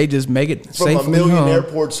 and they just make it From safely a million home.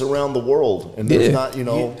 airports around the world. And there's Yeah. not,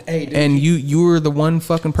 Hey, dude, And you were the one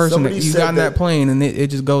fucking person Somebody that you said got in that that- plane, and it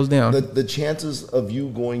just goes down. the chances of you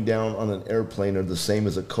going down on an airplane are the same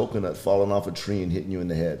as a coconut falling off a tree and hitting you in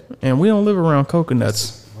the head. And we don't live around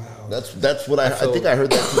coconuts. That's what I think I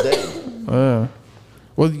heard that today.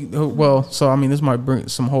 Well, so I mean, this might bring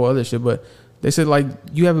some whole other shit, but they said like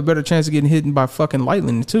you have a better chance of getting hit by fucking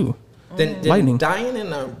lightning too. then lightning. dying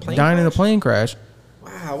in a plane Dying in a crash? plane crash.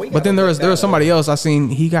 Wow, we But then there gotta was look that somebody up. else I seen.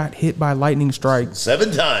 He got hit by lightning strike.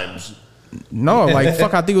 7 times. No, like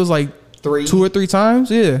fuck, I think it was like 3. 2 or 3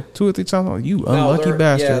 times. Yeah, 2 or 3 times. Oh, you unlucky there,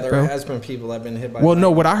 bastard, Yeah, there bro. has been people that have been hit by Well, no,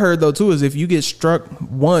 lightning. what I heard though too is if you get struck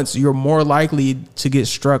once, you're more likely to get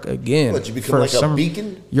struck again. What, you become like a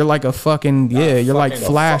beacon? You're like a fucking you're like fucking-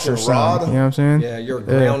 Flash or fucking something. rod? You know what I'm saying? Yeah, you're a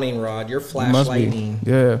grounding rod. You're flash Must be. lightning.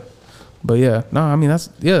 Yeah, but yeah, no, I mean that's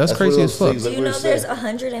crazy one as of fuck. those things Do like you we know said. there's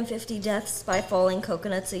 150 deaths by falling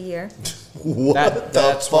coconuts a year? What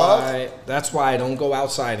That's the fuck? that's why I don't go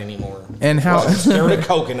outside anymore. And how I'm scared of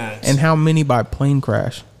coconuts. and how many by plane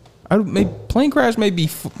crash? Plane crash may be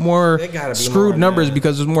more It gotta be screwed more than numbers that.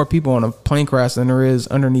 because there's more people on a plane crash than there is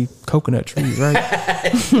underneath coconut trees, right?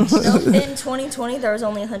 No, in 2020, there was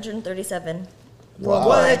only 137. Wow.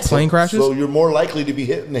 What? Plane crashes? So you're more likely to be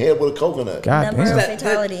hit in the head with a coconut. God Number damn. of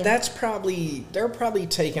fatality. That's probably they're probably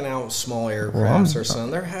taking out small I'm- aircrafts or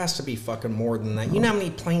something. There has to be fucking more than that. You know how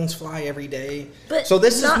many planes fly every day? But so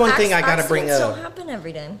this is not one thing I got to bring accidents up. don't happen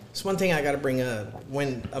every day. It's one thing I got to bring up.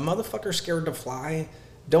 When a motherfucker's scared to fly,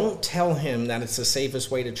 don't tell him that it's the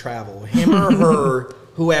safest way to travel. Him or her,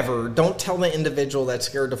 whoever, don't tell the individual that's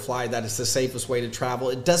scared to fly that it's the safest way to travel.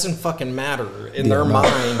 It doesn't fucking matter. In their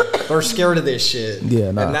mind, they're scared of this shit.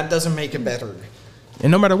 Yeah, nah. And that doesn't make it better. And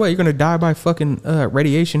no matter what, you're gonna die by fucking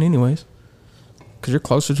radiation anyways, because you're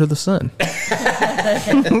closer to the sun.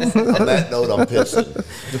 On that note, I'm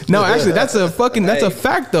pissing. No, actually, that's a Hey.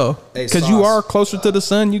 fact though, Hey, because you Sauce. are closer to the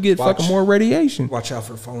sun, you get Watch. fucking more radiation. Watch out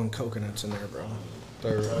for falling coconuts in there, bro.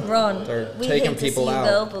 They're, Ron, they're we taking hate to people see you out.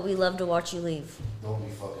 go, but we love to watch you leave. Don't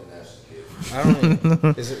be fucking nasty, kid. I don't know.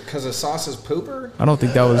 Is it because of Sauce's pooper? I don't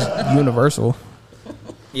think that was universal.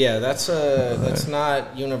 Yeah, that's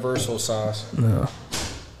not universal Sauce. No.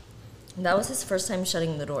 That was his first time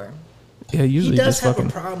shutting the door. Yeah, He usually does just have fucking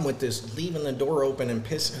a problem with this leaving the door open and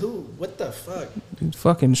pissing. Who? What the fuck?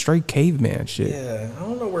 fucking straight caveman shit. Yeah, I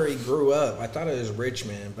don't know where he grew up. I thought it was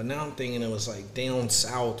Richmond, but now I'm thinking it was like down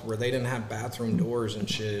south where they didn't have bathroom doors and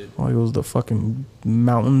shit. Like it was the fucking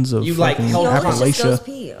mountains of You, like, fucking He held always just goes Appalachia.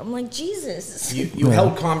 pee. I'm like, Jesus. You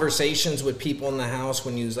held conversations with people in the house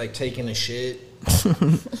when you was like taking a shit.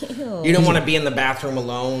 You don't want to be in the bathroom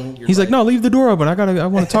alone. You're He's like, no, leave the door open. I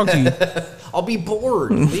want to talk to you. I'll be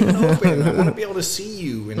bored. Leave it open. I want to be able to see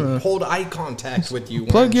you and hold eye contact with you.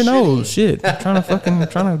 Plug your shitting. nose. Shit. I'm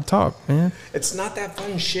trying to talk, man. It's not that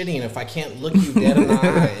fun shitting if I can't look you dead in the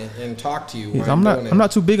eye and talk to you. While I'm doing it.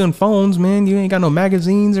 not too big on phones, man. You ain't got no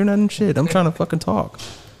magazines or nothing. Shit. I'm trying to fucking talk.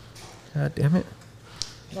 God damn it.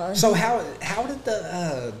 So how did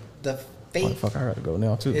the fake? Fuck, I gotta go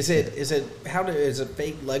now too. Is it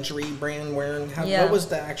fake luxury brand wearing? Yeah. What was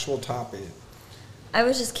the actual topic? I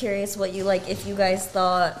was just curious what you like, if you guys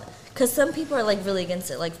thought, because some people are like really against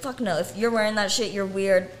it. Like, fuck no, if you're wearing that shit, you're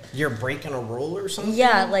weird. You're breaking a rule or something?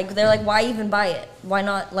 Yeah, like they're like, why even buy it? Why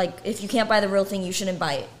not? Like, if you can't buy the real thing, you shouldn't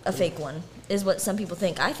buy it. A fake one is what some people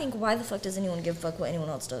think. I think, why the fuck does anyone give a fuck what anyone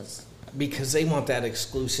else does? Because they want that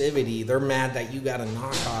exclusivity. They're mad that you got a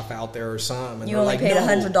knockoff out there or something. And You they're only like, paid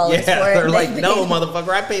no. $100 for it. They're like, no, motherfucker,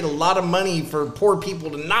 I paid a lot of money for poor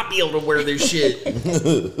people to not be able to wear this shit.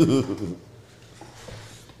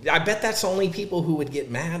 I bet that's the only people who would get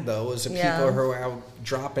mad, though, is the people who are out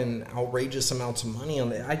dropping outrageous amounts of money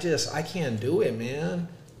on it. I can't do it, man.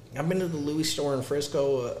 I've been to the Louis store in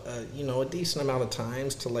Frisco, a decent amount of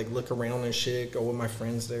times to, like, look around and shit, go with my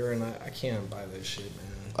friends there, and I can't buy this shit, man.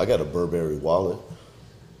 I got a Burberry wallet.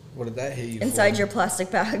 What did that hit you Inside for? your plastic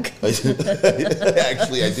bag.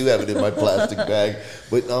 Actually, I do have it in my plastic bag.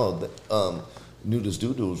 But no, Nudist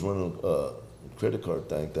Doodoo was running a credit card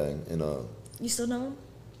thing, and You still know him?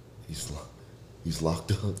 he's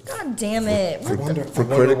locked up God damn it. for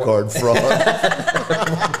credit card fraud.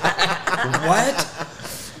 What?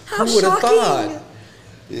 How Who would have shocking. thought?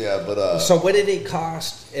 Yeah, but So what did it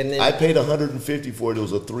cost? And then I paid $150 for it. It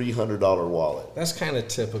was a $300 wallet. that's kind of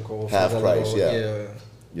typical. For Half the price, little- yeah.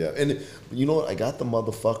 Yeah, and you know what? I got the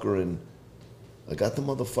motherfucker in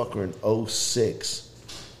 06,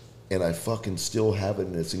 and I fucking still have it,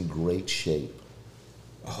 and it's in great shape.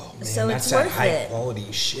 Oh man, So that's it's that worth high it. quality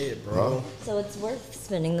shit, bro. Huh? So it's worth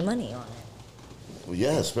spending the money on it. Well,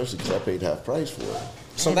 yeah, especially because I paid half price for it.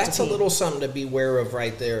 So that's a little something to be aware of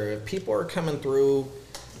right there. If people are coming through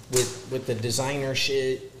with the designer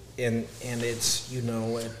shit and it's, you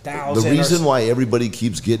know, $1,000. The reason why everybody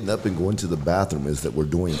keeps getting up and going to the bathroom is that we're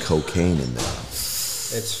doing cocaine in there.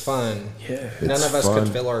 it's fun. Yeah. None It's of us fun.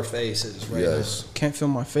 could feel our faces right Yes. Can't feel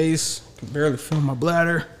my face. Can barely feel my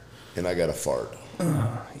bladder. And I got a fart.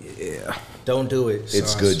 Yeah. now. Don't do it.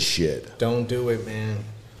 It's Sauce. good shit. Don't do it, man.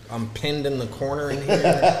 I'm pinned in the corner in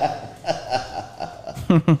here.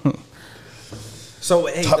 So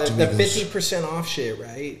hey, Talk to the me, Goose. 50% off shit,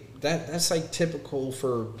 right? That's like typical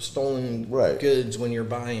for stolen Right. goods when you're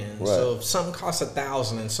buying. Right. So if something costs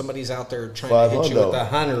 $1,000 and somebody's out there trying to hit you with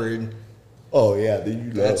 $100, Oh yeah, then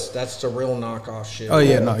you know. that's the real knockoff shit. Oh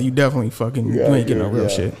yeah, no, you definitely fucking you ain't getting no real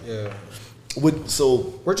shit. Yeah.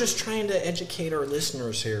 So We're just trying to educate our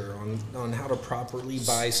listeners here on how to properly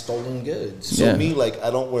buy stolen goods. Yeah. me, like,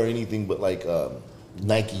 I don't wear anything but like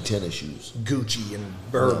Nike tennis shoes. Gucci and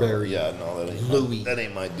Burberry. Yeah, no, that ain't Louis. that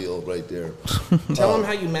ain't my deal right there. Tell them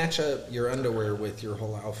how you match up your underwear with your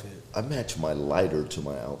whole outfit. I match my lighter to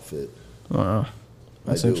my outfit. Wow.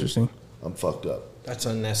 That's I do. interesting. I'm fucked up. That's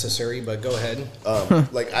unnecessary, but go ahead.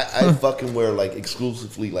 Like I fucking wear like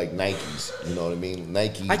exclusively like Nikes. You know what I mean?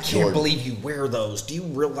 Nike. I can't Jordan. believe you wear those. Do you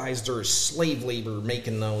realize there's slave labor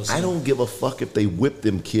making those? I don't give a fuck if they whip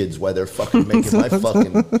them kids while they're fucking making my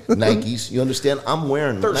fucking Nikes. You understand? I'm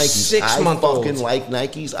wearing They're Nikes. I 6-month-olds. fucking like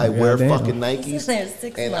Nikes. I wear Goddamn. fucking Nikes. They're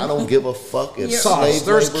 6 And I months. don't give a fuck if Sauce, slave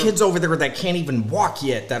there's labor. kids over there that can't even walk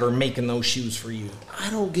yet that are making those shoes for you. I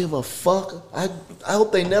don't give a fuck. I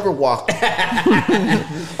hope they never walk.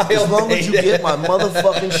 As long as you get my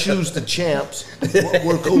motherfucking shoes to Champs,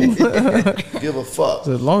 we're cool. Give a fuck.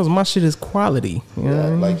 So as long as my shit is quality, you know Yeah, what I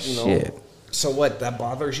mean? like, you know, Shit. So what? That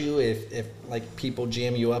bothers you if like people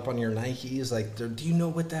jam you up on your Nikes? Like, do you know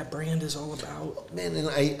what that brand is all about? Man, and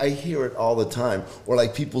I hear it all the time. Or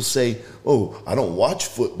like people say, "Oh, I don't watch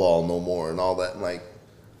football no more," and all that. And like,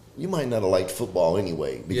 you might not have liked football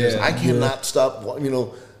anyway, because Yeah. I cannot stop. You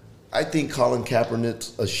know, I think Colin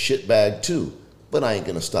Kaepernick's a shitbag too, but I ain't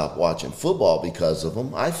gonna stop watching football because of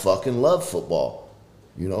him. I fucking love football.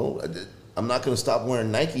 You know, I'm not gonna stop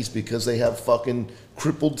wearing Nikes because they have fucking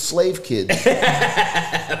crippled slave kids.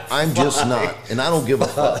 I'm just not, and I don't give a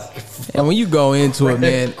fuck. And when you go into it,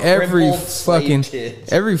 man, every Crippled slave fucking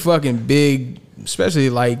kids. every fucking big especially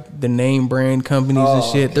like the name brand companies and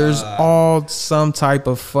shit, there's all some type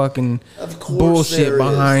of fucking Of course bullshit there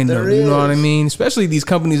behind is. them. There You know what I is. mean? Especially these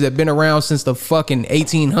companies that been around since the fucking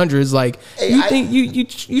 1800s. Like, Hey, you I- think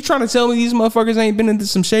you trying to tell me these motherfuckers ain't been into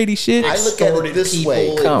some shady shit? I look at it Extorted this people,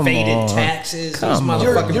 way. Come evaded on. taxes. Come on. these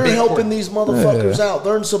You're, motherfucking you're big helping corp- these motherfuckers out.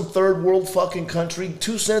 They're in some third world fucking country.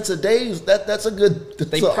 2 cents a day. That's a good.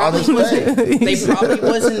 That's They an probably honest wasn't. day. They probably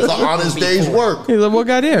wasn't. It's an honest day's before. work. He's like, well,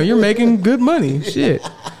 goddamn, you're making good money. Shit.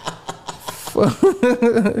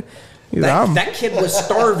 He's like, I'm- That kid was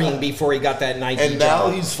starving before he got that Nike And now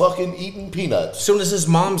job. he's fucking eating peanuts. As soon as his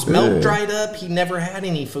mom's milk dried up, he never had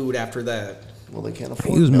any food after that. Well, they can't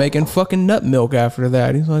afford. he was milk. making fucking nut milk after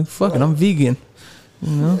that. He's like, fuck it, I'm vegan.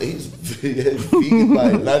 He's vegan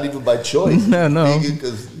by not even by choice. No. Vegan,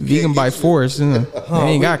 'cause Vegan by force. You know. They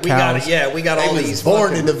ain't got we cows. we got He all was these born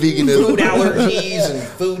fucking into veganism. food allergies and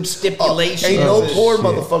food Oh, stipulations. ain't no and poor shit.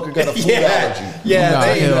 motherfucker got a food Yeah, allergy. yeah, Nah,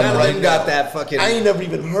 they hell none no. of them got that fucking. I ain't never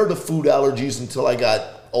even heard of food allergies until I got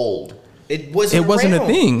old. It wasn't. It wasn't a around.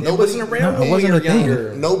 thing. It wasn't around. No, it when wasn't we a were thing.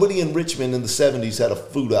 younger. Nobody in Richmond in the 70s had a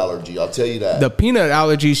food allergy. I'll tell you that. The peanut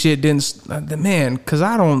allergy shit didn't, man, because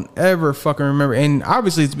I don't ever fucking remember. And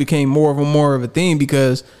obviously, it's became more of a thing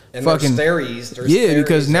because And fucking there's yeah, because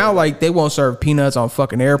theories now of- like they won't serve peanuts on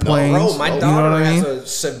fucking airplanes. Bro, my you know daughter what I mean? has a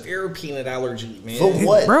severe peanut allergy, man. For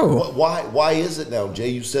what? Bro. Why is it now, Jay?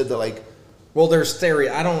 You said that like Well, there's theory.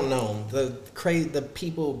 I don't know. The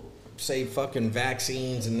people say fucking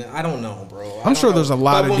vaccines, and I don't know, bro. I I'm don't sure know. there's a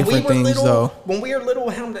lot But of when we different were things, little, though. When we were little,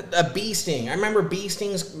 a bee sting. I remember bee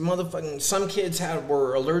stings. Motherfucking some kids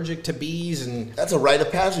were allergic to bees, and that's a rite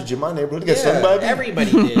of passage in my neighborhood. Get stung by a bee.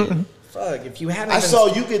 everybody did. Fuck, if you hadn't. I been-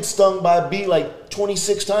 saw you get stung by a bee like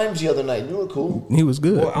 26 times the other night. You were cool. He was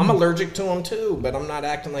good. Well, I'm allergic to them too, but I'm not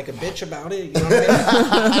acting like a bitch about it. You know what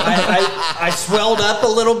I mean? I swelled up a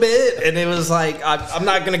little bit, and it was like I'm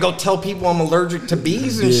not gonna go tell people I'm allergic to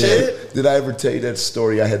bees and shit. Did I ever tell you that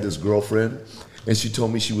story? I had this girlfriend, and she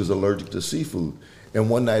told me she was allergic to seafood. And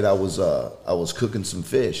one night I was cooking some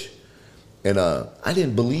fish, and I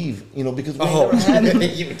didn't believe, because we Oh, never had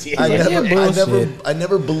it. I bullshit.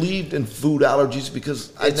 never believed in food allergies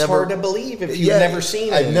because I It's never. hard to believe if you've never seen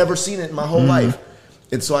it. I've never seen it in my whole life.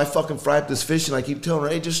 And so I fucking fried this fish, and I keep telling her,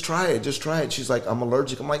 "Hey, just try it. She's like, "I'm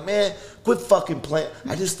allergic." I'm like, "Man, quit fucking playing."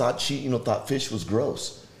 I just thought she, thought fish was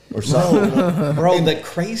gross or something. Bro, the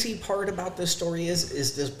crazy part about this story is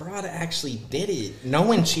this broad actually did it,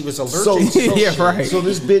 knowing she was allergic. So, Yeah, right. So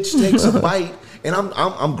this bitch takes a bite, and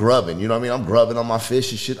I'm grubbing. You know what I mean? I'm grubbing on my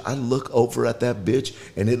fish and shit. I look over at that bitch,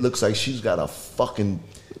 and it looks like she's got a fucking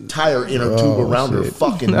tire inner tube around her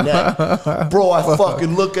fucking neck. Bro, I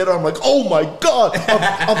fucking look at her. I'm like, oh my God.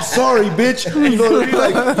 I'm sorry, bitch. You know what I mean?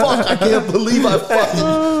 Like, fuck, I can't believe I fucking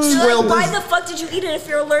You're swelled like, why this. the fuck did you eat it if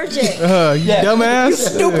you're allergic? You dumbass.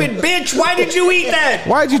 Stupid bitch! Why did you eat that?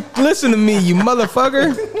 Why'd you listen to me, you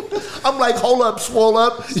motherfucker? I'm like, hold up, swole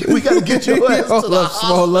up. We got to get your ass to Hold the up,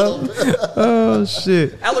 swole up. Oh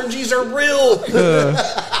shit. Allergies are real.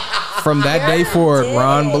 From that day forward,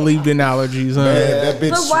 Ron believed in allergies, huh? Man, that bitch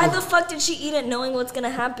But why swole- the fuck did she eat it knowing what's gonna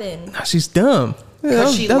happen? Nah, she's dumb. Yeah,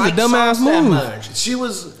 Because she that's a liked dumbass sauce that move. much. She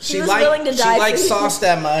was. She was willing to die She liked for you. sauce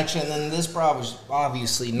that much, and then this bra was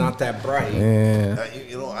obviously not that bright. Yeah.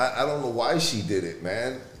 I don't know why she did it,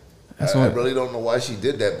 man. That's I what- really don't know why she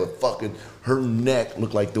did that, but fucking her neck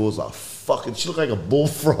looked like there was a fucking. She looked like a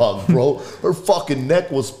bullfrog, bro. Her fucking neck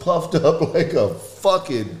was puffed up like a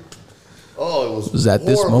fucking. Oh, it was. It was at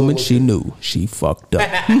this horrible moment she looking. knew she fucked up.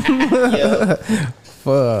 Yeah.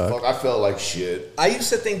 Fuck. Fuck, I felt like shit. I used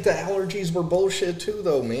to think the allergies were bullshit too,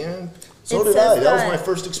 though, man. So It did I. says That was that- my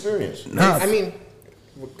first experience. Nah, I mean,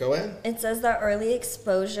 go ahead. It says that early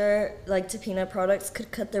exposure, like to peanut products,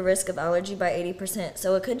 could cut the risk of allergy by 80%.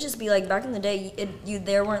 So it could just be like back in the day,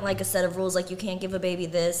 there weren't like a set of rules like you can't give a baby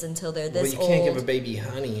this until they're Well, this you old. can't give a baby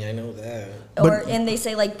honey. I know that. And they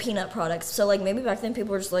say like peanut products. So like maybe back then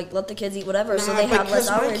people were just like let the kids eat whatever, so Nah, they have less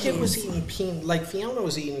because my kid was allergies. eating peanuts. Like Fiona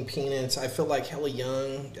was eating peanuts. I feel like hella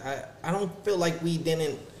young. I don't feel like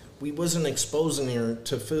we wasn't exposing her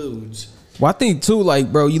to foods. Well, I think too,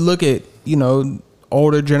 like, bro, you look at,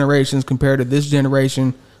 older generations compared to this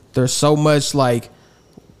generation, there's so much like,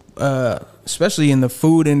 especially in the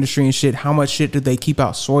food industry and shit, how much shit did they keep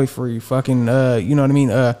out soy free? Fucking, you know what I mean?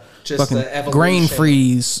 Just fucking the evolution. grain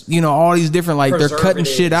freeze, all these different, like, they're cutting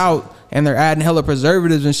shit Preservatives. out and they're adding hella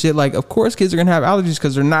preservatives and shit. Like, of course kids are gonna have allergies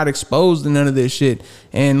because they're not exposed to none of this shit.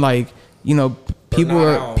 And like,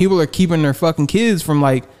 people are keeping their fucking kids from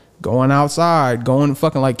like going outside, going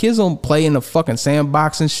fucking, like, kids don't play in the fucking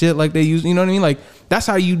sandbox and shit like they use, you know what I mean? Like, that's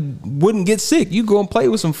how you wouldn't get sick. You go and play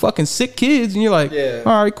with some fucking sick kids, and you're like, Yeah.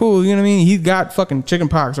 all right, cool. You know what I mean? He got fucking chicken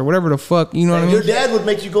pox or whatever the fuck. You know what I mean? Your dad would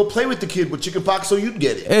make you go play with the kid with chicken pox so you'd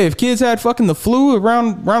get it. Hey, if kids had fucking the flu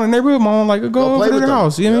around the neighborhood, mom, like, go play over to with their them.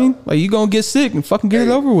 house. You know what I mean? Like, you gonna get sick and fucking get it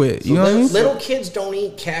Hey, over with. You so know what I mean? Little kids don't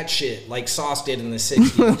eat cat shit like Sauce did in the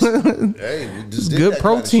 60s. Hey, we just It's did good that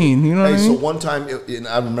kind of protein, shit. you know what I mean? So one time, and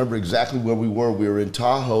I remember exactly where we were. We were in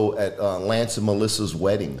Tahoe at Lance and Melissa's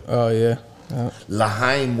wedding. Oh yeah.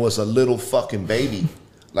 Lahaim was a little fucking baby,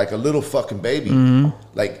 like a little fucking baby, Mm-hmm.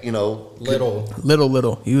 like you know, Little.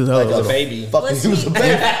 Little. He was hella like little. baby. Fucking, Was he was he- a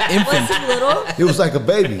baby. Was he little? He was like a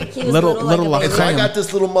baby. He was Little- little, little like a And baby. so I Same. got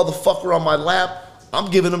this little motherfucker on my lap. I'm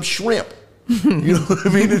giving him shrimp. You know what I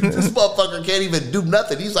mean? This motherfucker can't even do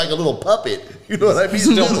nothing. He's like a little puppet. You know what I mean?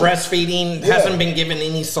 Still Little. breastfeeding, Yeah. hasn't been given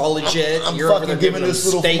any solids yet. I'm You're over fucking there giving giving him this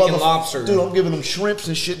little steak and lobster. Dude, I'm giving him shrimps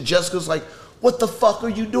and shit. And Jessica's like, "What the fuck are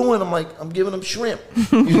you doing?" I'm like, "I'm giving him shrimp."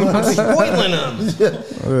 You know what I mean? Spoiling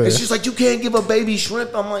them. And she's like, "You can't give a baby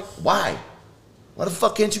shrimp." I'm like, "Why? Why the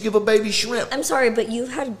fuck can't you give a baby shrimp?" I'm sorry, but you've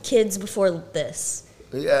had kids before this.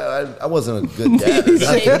 Yeah, I wasn't a good dad. Gave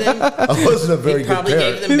them- I wasn't a very he good probably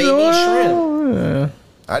parent. gave them baby shrimp.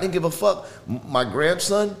 I didn't give a fuck. My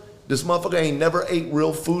grandson, this motherfucker ain't never ate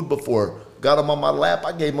real food before. Got him on my lap.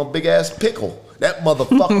 I gave him a big ass pickle. That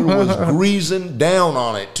motherfucker was greasing down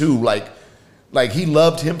on it too. Like he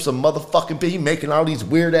loved him some motherfucking pickle. He making all these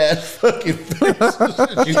weird ass fucking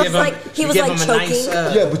faces. You give him, like- he you was give like him a nice.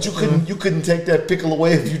 choking. Yeah, but you couldn't take that pickle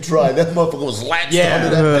away if you tried. That motherfucker was latched Yeah, onto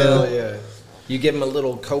that pickle. hell yeah. You give him a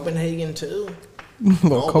little Copenhagen too.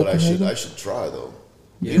 No, but I should try though.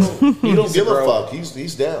 He don't needs give to a grow. fuck.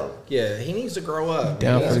 He's down. Yeah, he needs to grow up.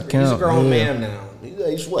 Down he's, for the he's count, a grown yeah. man now.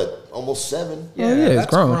 He's what? Almost 7. Yeah, yeah, he's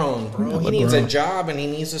that's grown. bro. Yeah, He look needs grown. a job and he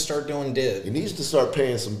needs to start doing dip. He needs to start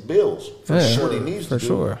paying some bills. For Yeah, sure. What he needs for to do.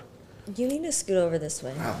 sure. You need to scoot over this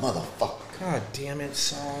way. Ah, motherfucker. God damn it,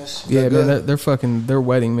 Sauce. Yeah, good? man, their fucking their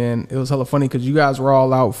wedding, man. It was hella funny because you guys were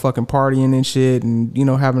all out fucking partying and shit, and you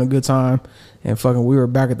know having a good time, and fucking we were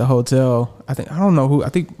back at the hotel. I don't know who. I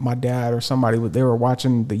think my dad or somebody. They were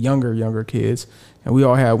watching the younger kids, and we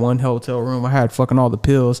all had one hotel room. I had fucking all the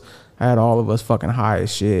pills. I had all of us fucking high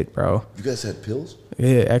as shit, bro. You guys had pills?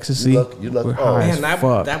 Yeah, ecstasy. You lucky. We're Oh, high as Man,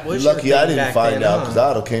 fuck. that was You're lucky your I thing didn't back find then, out huh? because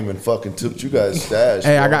I'd have came and fucking took you guys' stash.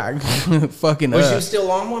 Hey, I bro. got fucking. Was you still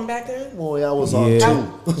on one back then? Boy, I was on Yeah.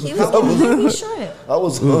 2. He was giving baby shrimp. I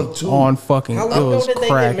was on 2. on fucking. How It long ago was did they get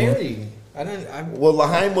cracking. married? I didn't. Well,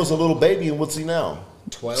 Lahaim was a little baby, and what's he now?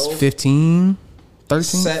 12, 15,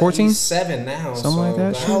 13, 14, He's 7 now. Something so like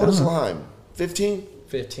that, that's How old is Uh-huh. Lahaim? 15?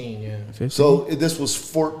 15, yeah. 15. So this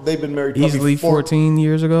was they've been married probably easily 14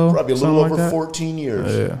 years ago. Probably a little something over like that. 14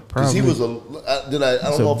 years. Yeah, Because he probably. was I don't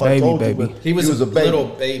a know if I baby, told baby. you, but He was a little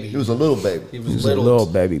baby. He was a little baby. He was a little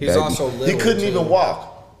baby, He's baby. also little. He couldn't too. even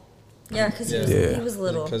walk Yeah, because Yeah. he was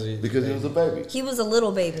little. Because because he was a baby. He was a little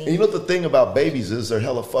And you baby know what the thing about babies is they're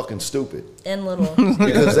hella fucking stupid and little.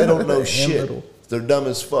 because they don't know And shit. little. They're dumb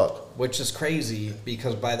as fuck. which is crazy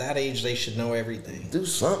because by that age they should know everything. Do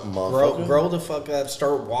something, motherfucker. Grow the fuck up.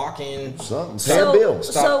 Start walking. Something. Pay a bill.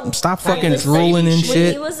 Stop Hey, fucking this drooling baby and shit. When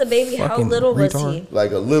shit. he was a baby, how Fucking little was retard. he?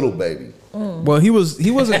 Like a little baby. Well, he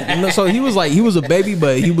wasn't. So he was like he was a baby,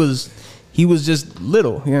 but he was just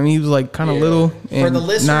little. You know what I mean? He was like kind of little. And For the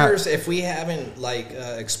listeners, not, if we haven't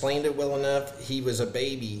explained it well enough, he was a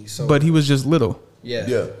baby. So, but he was just little.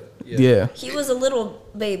 yeah, Yeah. He was a little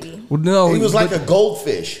baby. Well, no, He was like a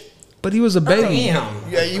goldfish. but he was a baby. Damn.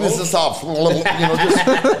 Yeah, he was just all, you know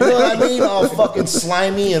what I mean? All fucking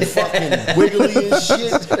slimy and fucking wiggly and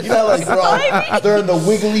shit. You know, like they're in the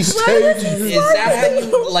wiggly stage. Is that how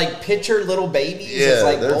you like picture little babies? Yeah, it's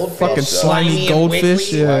like they're goldfish, fucking slimy and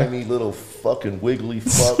goldfish, wiggly? yeah. Slimy little fucking wiggly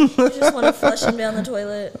fuck. You just want to flush him down the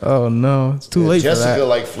toilet. Oh no, it's too late Jessica for that.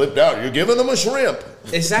 like flipped out. You're giving them a shrimp.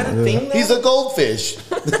 Is that a thing? Though? He's a goldfish.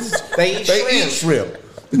 they eat They shrimp. eat shrimp.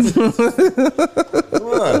 Come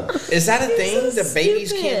on. Is that a thing? so The babies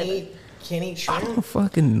stupid. can't eat I don't shrimp.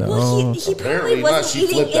 fucking know. Well, he Apparently probably not. wasn't She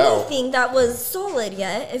eating flipped out. anything that was solid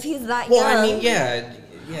yet. If he's that Well, young. I mean, yeah.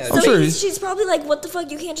 So I'm sure she's probably like, "What the fuck?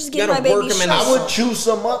 You can't just give gotta my baby work him in shrimp." a- I would chew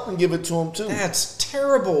some up and give it to him too. That's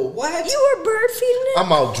terrible. What? You were bird feeding it.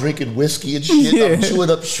 I'm out drinking whiskey and shit. I'm Yeah. chewing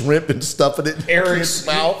up shrimp and stuffing it in Eric's kid's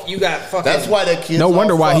mouth. You got fucking. That's why that kid's No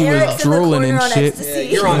wonder all why he fucked was up. Eric's in the drooling corner and on shit. ecstasy. Yeah,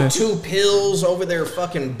 you're on Yeah. 2 pills over there,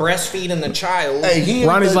 fucking breastfeeding the child. Hey, he ain't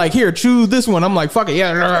Ronnie's the- like, here, chew this one. I'm like, fuck it,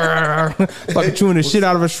 yeah. Fucking chewing the shit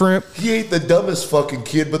out of a shrimp. He ain't the dumbest fucking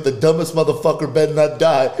kid, but the dumbest motherfucker better not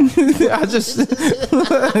die. I just,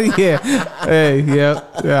 yeah. Hey, yeah.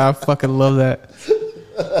 I fucking love that.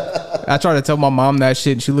 I tried to tell my mom that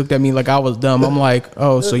shit, and she looked at me like I was dumb. I'm like,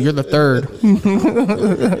 oh, so you're the third.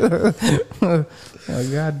 Oh,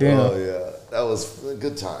 goddamn. Oh yeah, that was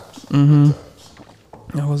good times. Mm-hmm. Good times.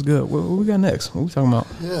 That was good. What we got next? What we talking about?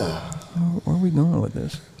 Yeah. Where are we going with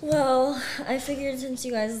this? Well, I figured since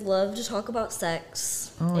you guys love to talk about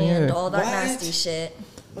sex Oh, and yeah. all that What? nasty shit,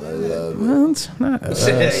 Well, it's not us.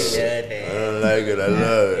 I don't like it. I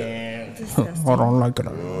love it. disgusting. I don't like it.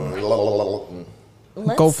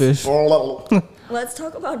 Let's, Goldfish. let's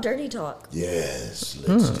talk about dirty talk. Yes,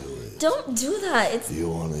 let's do it. Don't do that. It's You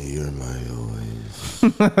want to hear my voice?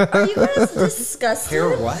 are you guys disgusted?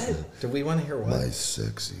 Hear what? Do we want to hear what? My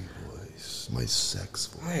sexy voice. My sex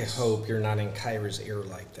voice. I hope you're not in Kyra's ear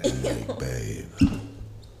like that. Like, babe,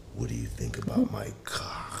 what do you think about my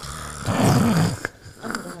cock?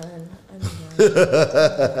 I'm done.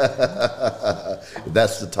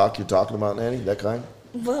 That's the talk you're talking about, Nanny? That kind?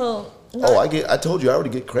 Well, Oh, I told you I already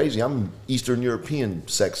get crazy. I'm Eastern European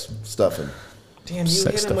sex stuffing. Damn, you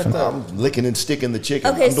Sex hit him with stuffing. the. I'm licking and sticking the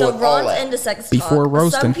chicken. okay, I'm so doing all Ron's that. into sex talk. Before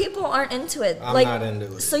roasting. Some people aren't into it. I'm like, not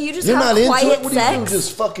into it. So you just You're have not into quiet it? What do you do? sex?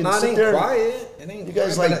 Just fucking Not sit ain't there? quiet. It ain't You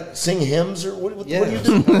guys quiet, like sing hymns or what Yeah. do you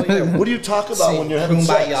do? Oh, yeah. What do you talk about when you're having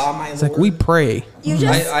Kumbaya, sex? my It's like lord. we pray. You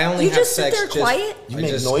just I only you have just sex sit there just, quiet. You I make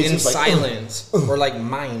just noises in like, silence or like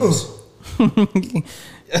mimes.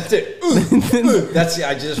 That's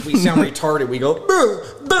we sound retarded. We go.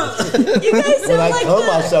 You guys When I sound like come the,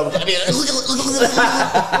 myself,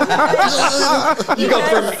 You go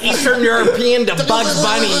from Eastern European to Bugs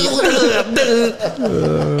Bunny.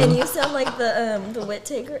 and you sound like the wit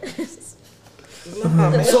takers. So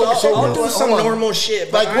I'll do some hold on. normal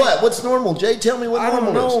shit. But Like what? What's normal, Jay? Tell me what I don't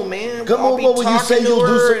normal know, is. man. Come I'll on, be what would you say talking to you'll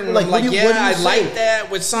do? her Something and like, what do you, yeah, what do you I say? like that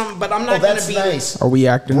with some, but I'm Oh, not gonna that's be. nice. Are we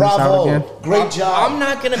acting this out Bravo. again? Great job. I'm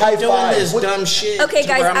not gonna High be doing five. this What- dumb shit. Okay, to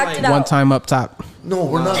guys, where I'm act like, it out. One time up top. No,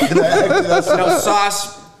 we're not gonna act. That's No,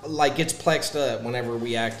 Sauce like gets plexed up whenever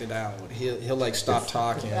we act it out. He'll like stop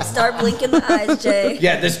talking. Start blinking the eyes, Jay.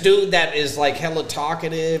 Yeah, this dude that is like hella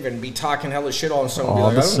talkative and be talking hella shit on someone. All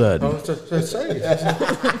be of like, a sudden.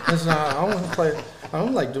 I don't want to play. I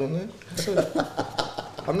don't like doing that.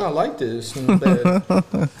 I'm not like this. And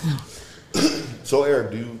that. So,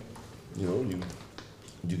 Eric, do you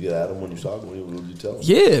get at him when you talk? What do you tell him?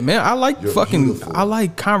 Yeah, man. I like You're fucking. beautiful. I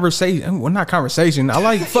like conversation. Well, not conversation. I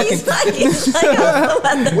like fucking. He's like,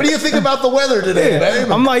 What do you think about the weather today,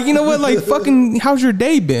 babe? I'm like, you know what? Like, fucking, how's your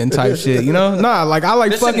day been? Type shit. You know? Nah, like I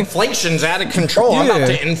like This fucking. inflation's out of control. I'm Yeah. about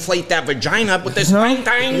to inflate that vagina up with this Huh?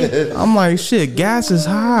 thing. I'm like, shit. Gas is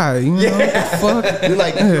high. You know what the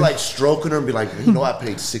fuck? You're like stroking her and be like, you know, I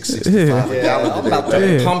paid $6.65 a gallon I'm today, about to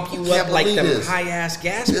babe. Yeah. pump you Can't up like believe them this. high ass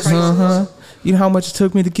gas This prices. Uh-huh. You know how much it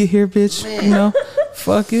took me to get here, bitch? You know?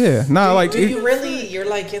 Fuck yeah. Nah, like Do you really? You're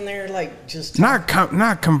like in there, like just not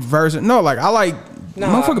conversing. No, like I like No,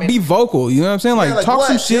 motherfucker I mean- be vocal. You know what I'm saying? Like, Yeah, like talk what?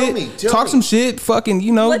 some Tell shit. me, tell Talk me. some shit. Fucking,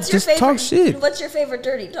 you know, what's your just favorite? talk shit. What's your favorite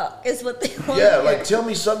dirty talk? Is what they want. Yeah, to hear. like tell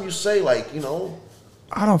me something you say, like, you know.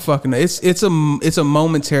 I don't fucking know. It's a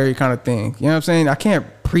momentary kind of thing. You know what I'm saying? I can't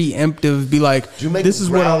preemptive be like, Do you make this him is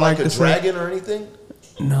what I growl like like a to say. dragon or anything?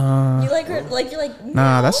 Nah, You like her? Like you're like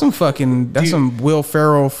nah, that's some fucking, that's some Will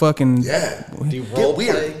Ferrell fucking. Yeah. do you Get role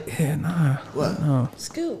weird. play? Yeah, nah, What?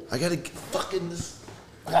 scoop. I gotta get fucking this.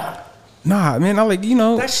 nah, man. I like, you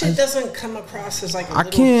know, That shit doesn't come across as like a I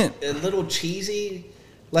little, can't- a little cheesy.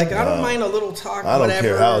 Like I don't mind a little talk. I don't whatever.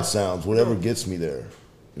 care how it sounds. Whatever gets me there.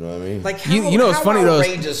 You know what I mean? Like how, You know what's how funny, though, is-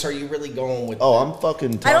 outrageous are you really going with? oh, I'm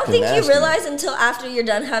fucking talking I don't think nasty. you realize until after you're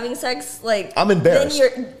done having sex. Like I'm embarrassed.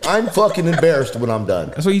 Then you're, I'm fucking embarrassed when I'm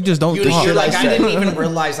done. that's why you just don't You, talk. you're like I I said. didn't even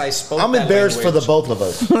realize I spoke. I'm that embarrassed for the language. both of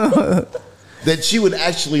us. That she would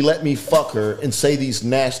actually let me fuck her and say these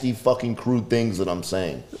nasty fucking crude things that I'm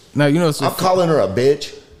saying. Now you know it's I'm calling her a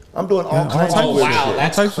bitch. I'm doing all kinds types of Oh weird wow, shit.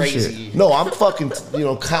 that's types of crazy. No, I'm fucking,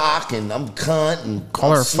 cock and I'm cunt and Call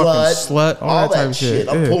I'm her a fucking slut, all that type of shit,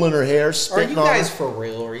 I'm yeah. pulling her hair, Are spitting you on guys her. for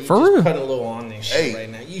real, or are you For just real. putting a little on this shit Hey, right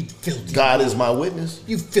now? You filthy. God is my witness.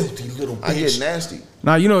 You filthy little I get bitch. nasty.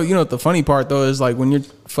 Now you know what the funny part though is like when you're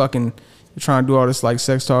fucking you're trying to do all this like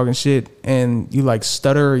sex talk and shit and you like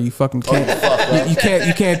stutter or you fucking can't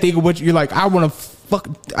you can't think of what you're like I want to fuck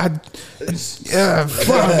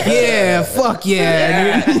fuck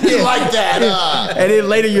yeah You like that, and then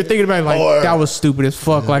later you're thinking about it, like Or- that was stupid as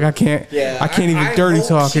fuck like I can't even I dirty hope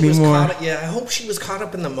talk she was anymore. caught up- I hope she was caught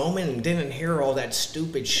up in the moment and didn't hear all that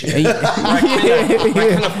stupid shit. And- I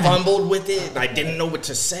kind of fumbled with it and I didn't know what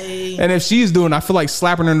to say. And if she's doing, I feel like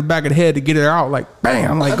slapping her in the back of the head to get her out. Like,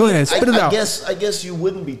 bam! Like, go ahead, spit it out. I guess you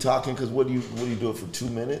wouldn't be talking because what do you do it for 2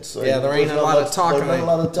 minutes? Or Yeah, there ain't there's a not lot much- of talking. There's not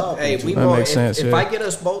a lot of talking. Hey, to we it. That both. makes sense, If yeah. I get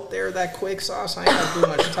us both there that quick, Sauce, I ain't got to do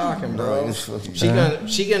much talking, bro. it's fucking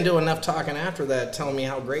She gonna do enough talking after that, telling me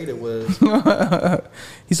how great it was.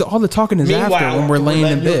 He said all the talking is Meanwhile, after when we're laying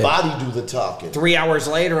Let in your bed. body do the talking. 3 hours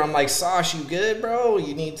later, I'm like, Sauce, you good, bro?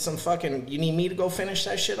 You need me to go finish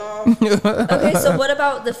that shit off? Okay, so what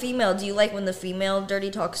about the female? Do you like when the female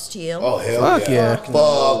dirty talks to you? Oh hell Fuck yeah.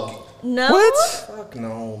 Fuck. No. What? Fuck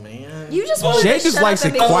no, man. You just want Jay to just shut likes up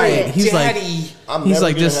and it be quiet. quiet. He's like, Daddy. I'm He's never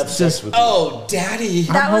like, gonna just- have sex just- with you. Oh, daddy.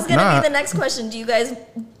 That was hope gonna not. be the next question. Do you guys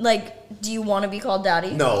do you want to be called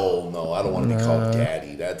daddy? No, I don't want to be called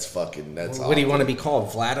daddy. That's What do you awful. want to be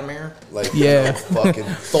called, Vladimir? Like, Yeah. fucking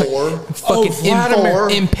Thor, fucking Vladimir.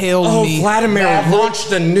 impale Oh, me. Vladimir, launch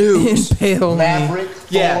the nukes. Impale me. Maverick,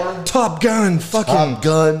 Yeah, Thor, Top Gun, fucking. Top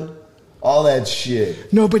Gun, all that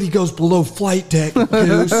shit. Nobody goes below flight deck,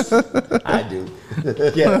 Goose. I do.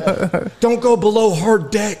 Yeah. Don't go below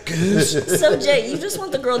hard deck, Goose. So Jay, you just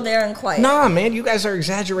want the girl there and quiet. Nah, man, you guys are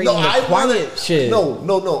exaggerating No, the I quiet want shit. No. I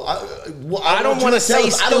don't want you wanna to tell say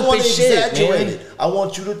us- I don't wanna stupid shit, exaggerate man. it. I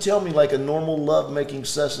want you to tell me like a normal love-making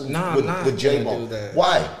session Nah, I'm with not J gonna Mo. do that.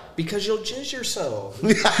 Why? Because you'll jizz yourself.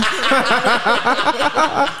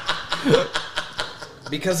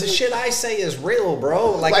 Because the shit I say is real,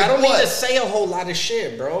 bro. Like Like I don't what? need to say a whole lot of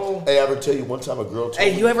shit, bro. Hey, I ever tell you one time a girl told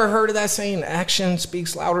Hey, me, you ever heard of that saying, action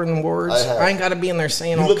speaks louder than words? I have. I ain't got to be in there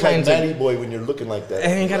saying you all look like kinds of... Matty Boy when you're looking like that.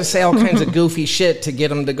 I ain't got to say all kinds of goofy shit to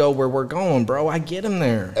get him to go where we're going, bro. I get him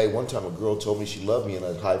there. Hey, one time a girl told me she loved me and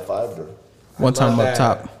I high-fived her. One time Love up that.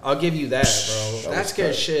 top. I'll give you that, bro. That's was good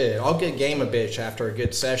tight. shit. I'll good game a bitch after a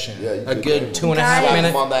good session. Yeah, you a good good game. 2.5 Guys.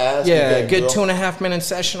 minute. Slap 'em on the ass, Yeah, good a game, good girl. 2.5 minute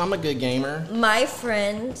session. I'm a good gamer. My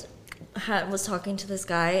friend was talking to this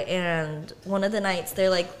guy, and one of the nights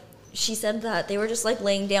they're like, she said that they were just like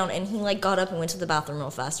laying down, and he like got up and went to the bathroom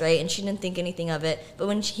real fast, right? And she didn't think anything of it. But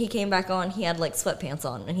when he came back on, he had like sweatpants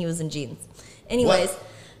on, and he was in jeans. Anyways, What?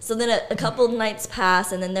 so then a couple of nights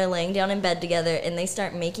pass, and then they're laying down in bed together, and they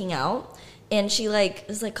start making out. And she like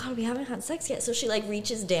is like, God, we haven't had sex yet. So she like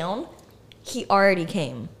reaches down. He already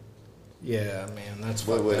came. Yeah, man, that's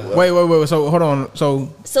Wait, fucked wait, up. what? Wait. So hold on. So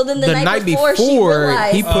then the night before, she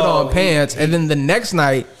realized- he put on pants, and then the next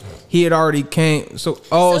night he had already came. So she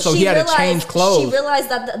he had to realized- change clothes. She realized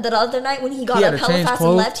that the other night when he got He had up to hella change fast clothes?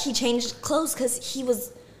 and left, he changed clothes because he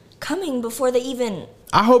was coming before they even.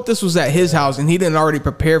 I hope this was at his house and he didn't already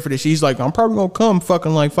prepare for this. He's like, I'm probably gonna come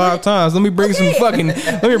fucking like 5 times. Let me bring Okay.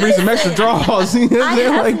 let me bring some extra draws. You know what I'm I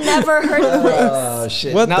saying? have Like, never heard of this. Oh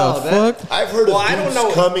shit! what No, the that- fuck? I've heard Well, of I don't dudes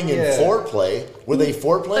know. coming in Yeah. foreplay. Were they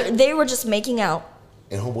foreplay? They were just making out,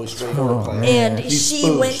 And homeboy straight and He she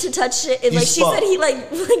spooged. went to touch it. And He like she spunk. said, he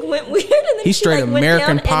like went weird, and then He she, straight like, went American down,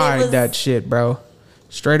 and it pied was- that shit, bro.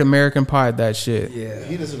 Straight American pied that shit. Yeah,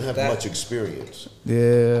 He doesn't have That- much experience.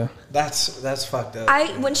 Yeah. that's fucked up.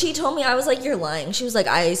 When she told me, I was like, "You're lying." She was like,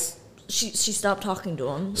 She stopped talking to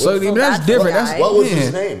him. So Felt that's bad for the different. That's guy. What was Man.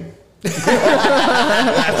 his name?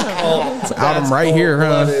 Out him right here,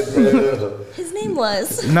 huh? His name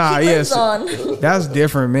was. Nah, he lives yes. on. That's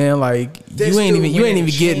different, man. Like This you ain't dude even went and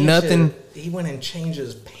get changed nothing. He went and changed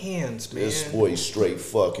his pants, man. This boy straight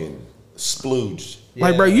fucking splooged.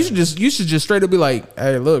 Like, bro, Yeah. you should just straight up be like,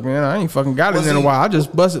 hey, look, man, I ain't fucking got it Was in a he- while. I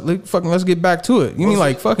just busted. Like, fucking, let's get back to it. You mean Was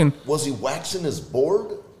like he- fucking? Was he waxing his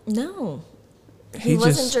board? No, He he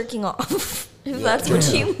wasn't just- jerking off. If that's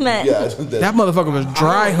what you meant. Yeah, That motherfucker was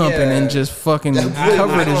dry humping yeah. and just fucking That boy-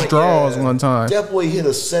 covered I his don't- drawers yeah. one time. that boy hit a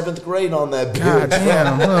 7th grade on that God bitch.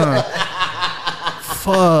 damn, huh?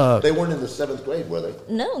 Fuck. They weren't in the 7th grade, were they?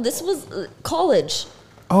 No, this was college.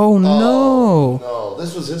 Oh no. No,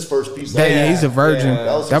 this was his first piece. That, of yeah, he's a virgin.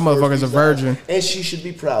 Yeah. was That his first motherfucker's a piece of virgin. ass. And she should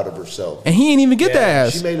be proud of herself. And he ain't even get the Yeah,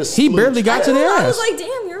 ass. she made a He splooge. barely got to the I ass. was like,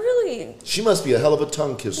 damn, you're really. She must be a hell of a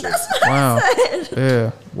tongue kisser. Wow. Said.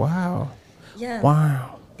 Yeah. Wow. Yeah.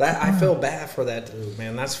 Wow. That I feel bad for that dude,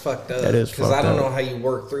 man. That's fucked up. That is because I fucked don't up. know how you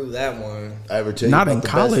work through that one. I ever tell you Not about in the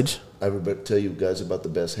college. Best, I ever tell you guys about the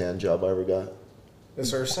best hand job I ever got?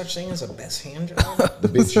 Is there such thing as a best hand job? The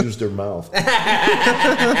bitch used her mouth.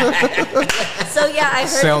 So yeah, I heard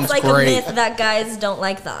Sounds it's like great. a myth that guys don't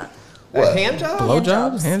like that. A What? hand job?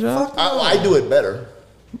 Blowjobs? Hand jobs? I do it better,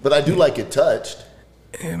 but I do like it touched.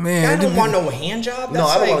 Yeah, man. I don't want no hand job. No, That's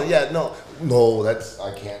I don't like, want to. Yeah, no. That's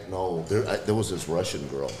I can't. No, there was this Russian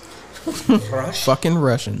girl. Crush. Fucking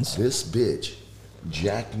Russians. This bitch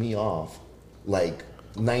jacked me off like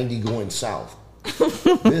 90 going south.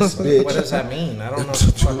 This bitch. What does that mean? I don't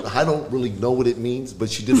know. I don't really know what it means, but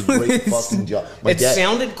she did a great fucking job. It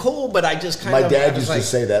sounded cool, but I just kind My of. dad I was used like, to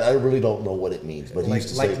say that. I really don't know what it means, but he like,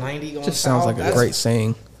 used to like say 90 going Just sounds south? like a That's- great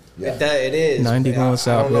saying. Yeah. It is. 90 going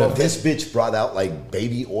south, I don't know yeah. if This bitch brought out like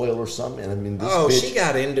baby oil or something. And I mean, this Oh, bitch. she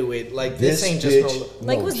got into it. Like This this ain't bitch. just no.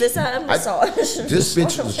 Like, was this at a massage? This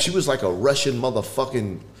bitch, she was like a Russian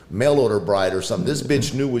motherfucking mail order bride or something. This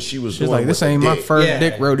bitch knew what she was She's doing. like, this with ain't the my dick. first Yeah.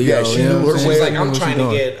 dick rodeo. Yeah, she you know knew what her I'm way. She's saying? like, I'm What she trying to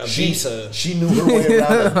doing. get a visa. She knew her way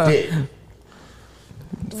around a dick.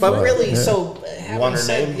 But really, so Want her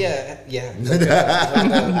having name? said,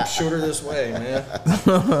 yeah. Shoot her this way,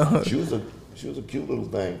 man. She was a cute little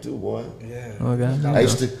thing too, boy. Yeah. Okay.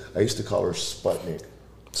 I used to call her Sputnik.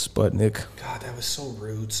 Sputnik. God, that was so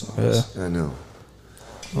rude, Sauce. I know.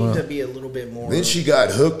 You need to be a little bit more. Then she got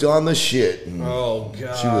hooked on the shit. And Oh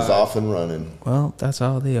God. she was off and running. Well, that's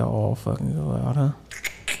how they all fucking go out, huh?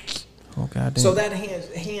 Oh goddamn. So that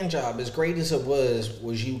hand job, as great as it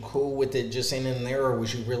was you cool with it just in there, or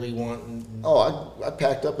was you really wanting Oh, I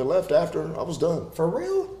packed up and left after I was done. for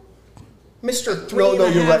real? Mr. No, no,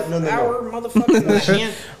 you're right. $3.5 No, no, no. hour motherfucking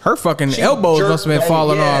hand. her fucking She elbows jerked must have been that-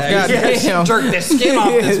 falling yeah, off. yeah, Goddamn. she jerked the skin off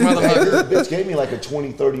this Hey, motherfucker. this bitch gave me like a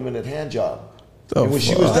 20, 30-minute hand job. Oh, and when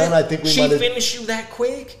she fuck. was done, I think we She might have... finished you that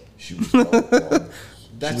quick? She was, oh, bro.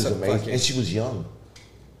 That's she was a amazing. fucking- And she was young.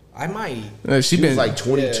 I might. She She been was like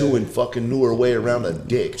 22 yeah. and fucking knew her way around a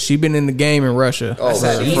dick. she been in the game in Russia. Oh,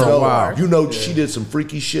 said man, you you for know, a while. you know she did some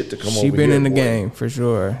freaky shit to come over She here. been in the boy. game for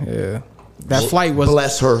sure. Yeah. That flight was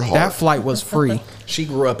Bless her heart. That flight was free. She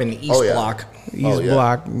grew up in East Oh, yeah. Block. East Oh, yeah.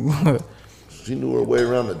 Block. She knew her way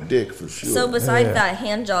around a dick for sure. So besides that,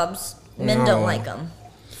 hand jobs, men don't like them.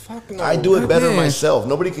 Fuck no. I do it better Yeah. myself.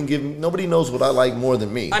 Nobody knows what I like more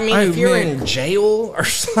than me. I mean, if you're man. in jail or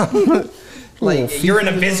something, like you're in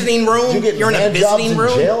a visiting room, you get you're in a hand jobs visiting in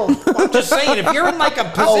room. jail? I'm just saying, if you're in like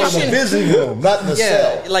a Oh, in the position, visiting room, not in the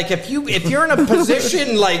yeah, cell. like if you're in a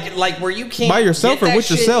position like where you can't By yourself get or that with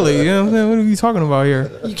your shit- celly? You know what I'm saying? What are you talking about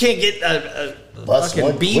here? You can't get a Bust fucking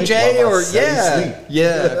one quick BJ while my or celly yeah, sleep.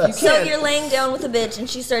 yeah. You So can't. you're laying down with a bitch and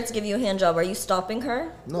she starts to give you a hand job. Are you stopping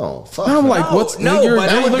her? No, fuck. I'm no. like, what's no, you're, but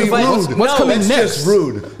you're that would looking be for rude. what's No, coming That's next? just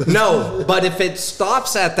rude. No, but if it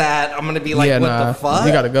stops at that, I'm gonna be like, yeah, what nah, the fuck?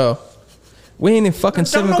 you gotta go. We ain't in fucking Don't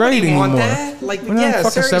seventh nobody grade want anymore. that? Like, We're not in yeah,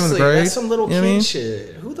 fucking seriously, seventh grade. that's some little You know kid what I mean?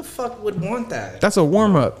 shit. Who the fuck would want that? That's a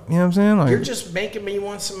warm up. You know what I'm saying? Like, You're just making me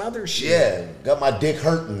want some other shit. Yeah, got my dick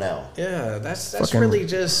hurting now. Yeah, that's Fucking- really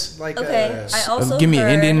just like Okay. I also give me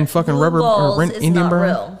heard Indian fucking blue rubber or balls rent is Indian not burn.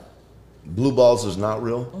 real. Blue balls is not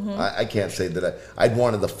real. Mm-hmm. I can't say that I'd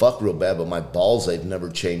wanted to fuck real bad, but my balls, they've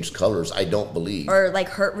never changed colors. I don't believe. Or like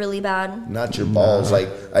hurt really bad. Not your balls. Like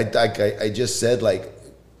I just said, like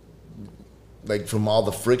from all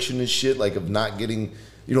the friction and shit, like of not getting,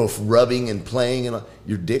 rubbing and playing, and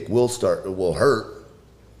your dick will hurt.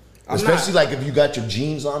 Especially like if you got your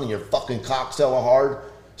jeans on and your fucking cock's hella hard.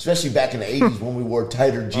 Especially back in the 80s when we wore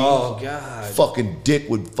tighter jeans. Oh, God. Fucking dick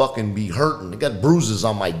would fucking be hurting. I got bruises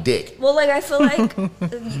on my dick. Well, like I feel like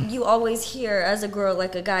you always hear as a girl,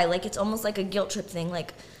 like a guy, like it's almost like a guilt trip thing.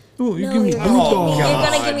 Like, ooh, you no, give me you're blue gonna, balls. you're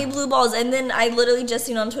gonna give me blue balls. And then I literally just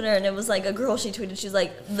seen on Twitter, and it was like a girl. She tweeted, she's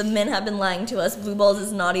like, "The men have been lying to us. Blue balls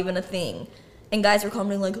is not even a thing." And guys were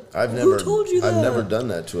commenting like, "Who told you that?" I've never done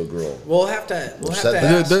that to a girl. We'll have to said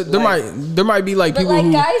that. ask, There might be like But people like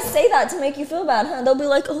who guys say that to make you feel bad, huh? They'll be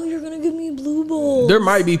like, "Oh, you're gonna give me blue balls." there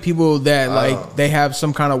might be people that like they have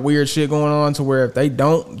some kind of weird shit going on to where if they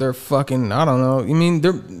don't, they're fucking, I don't know. I mean,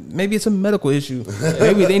 maybe it's a medical issue.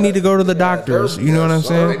 Maybe they need to go to the doctors. You know what I'm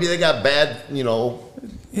saying? Maybe they got bad,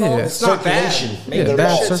 Yeah. it's not bad. circulation. Maybe Yeah, their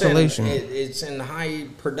bad shit's circulation. It's in high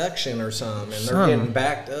production or something, and they're Something. getting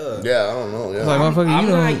backed up. Yeah, I don't know. Yeah. Like,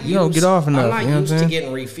 motherfucker, you don't get off enough. I'm not You know what I'm used to saying?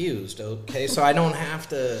 getting refused. Okay, so I don't have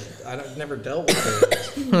to. I've never dealt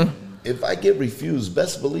with it. If I get refused,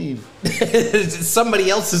 best believe, Somebody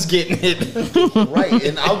else is getting it. right,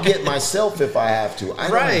 and I'll get myself if I have to. I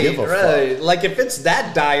don't give a fuck. Like if it's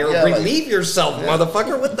that dire, Yeah, like- relieve yourself,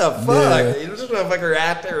 motherfucker. What the fuck? You just motherfucker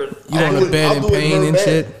out there. You on do the it- bed I'll in do it in pain her and bed.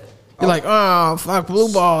 shit. You're like, oh fuck,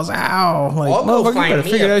 blue balls, ow! Like, I'll go motherfucker, you find better me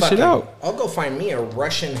figure a that shit fucking. out. I'll go find me a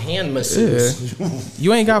Russian hand masseuse. Yeah.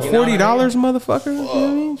 You ain't got You know what I $40, motherfucker. You know what I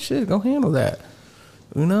mean? Shit, go handle that.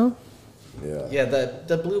 You know? Yeah, Yeah,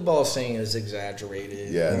 the blue ball thing is exaggerated.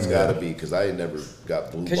 yeah, it's got to be because I ain't never got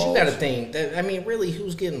blue balls. Because you got to think that, I mean, really,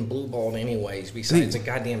 who's getting blue balled anyways besides a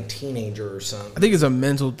goddamn teenager or something? I think it's a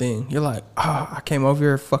mental thing. You're like, I came over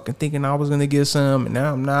here fucking thinking I was gonna get some, and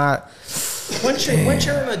now I'm not. Once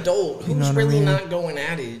you're an adult, who's know what I really mean? not going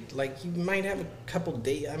at it? Like, you might have a couple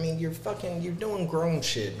days. I mean, you're doing grown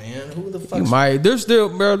shit, man. Who the fuck? You might. There's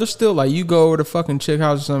still like you go over to fucking chick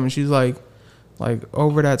house or something, and she's like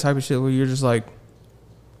over that type of shit where you're just like,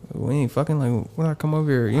 we ain't fucking like when I come over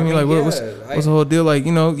here. You know what I mean? Like what's yeah, the whole deal? Like,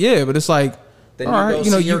 yeah, but it's like Then all right, you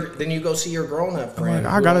know, then you go see your grown up I'm friend.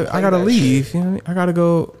 like, who don't I play gotta that leave. shit. You know what I mean? I gotta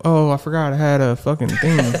go. Oh, I forgot I had a fucking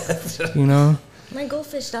thing. You know? My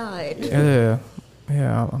goldfish died. Yeah.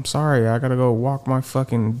 I'm sorry. I gotta go walk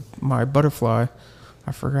my butterfly.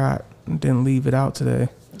 I forgot. Didn't leave it out today.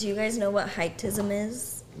 Do you guys know what heightism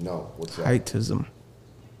is? No, what's that? Heightism.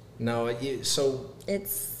 No, so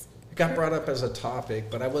It's it got brought up as a topic,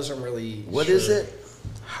 but I wasn't really. What sure. is it?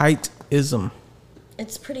 Heightism.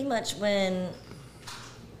 it's pretty much when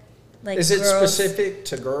like Is it girls, specific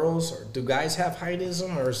to girls, or do guys have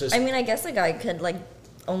heightism, or is this? I mean, I guess a guy could like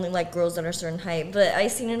only like girls that are a certain height, but I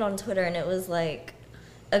seen it on Twitter and it was like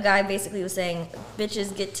a guy basically was saying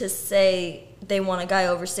bitches get to say they want a guy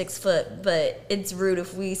over 6 foot, but it's rude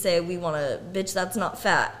if we say we want a bitch that's not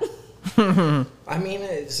fat. I mean,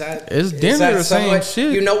 is that It's is dinner that the same somewhat-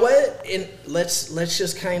 shit. You know what? And let's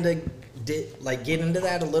just kind of get into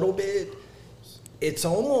that a little bit. It's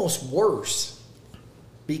almost worse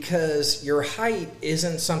because your height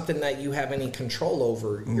isn't something that you have any control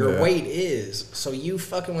over. Your Yeah. weight is. So you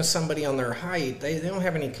fucking with somebody on their height, they don't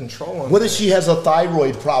have any control on. What that. if she has a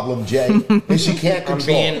thyroid problem, Jay, and she can't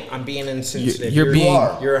control? I'm being insensitive. You're being-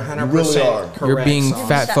 You're You 100% really are. correct. You're being Sauce.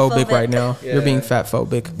 fat phobic Fatphobic. right now. Yeah. You're being fat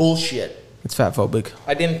phobic. Bullshit. It's fat phobic.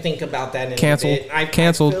 I didn't think about that. In Canceled. A bit. I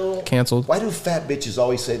Canceled. feel- Canceled. Why do fat bitches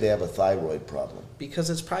always say they have a thyroid problem? Because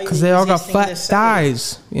it's probably Because the they all got easiest thing to fat say.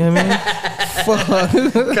 thighs. You know what I mean? Fuck.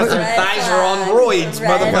 Because their Red thighs are on flag. roids,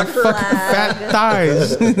 Red motherfucker. flag. Fat thighs.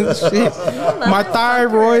 Shit. My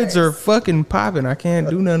thyroids are fucking popping. I can't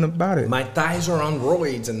do nothing about it. My thighs are on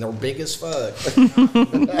roids and they're big as fuck.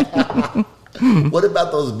 What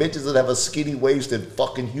about those bitches that have a skinny waist and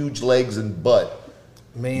fucking huge legs and butt?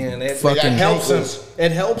 Man, it Fucking helps them. ankles.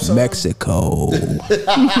 It helps them. Mexico.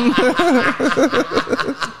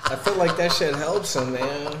 I feel like that shit helps them,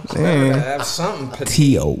 man. It's Yeah. better to have something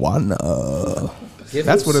petite. Tijuana. Give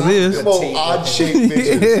That's them what it something is. Them old petite. odd shaped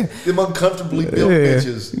bitches. Them uncomfortably built Yeah.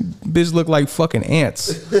 bitches. Bitch look like fucking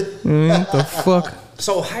ants. What the fuck?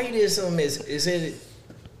 So heightism is it?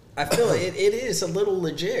 I feel it is a little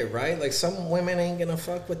legit, right? Like some women ain't gonna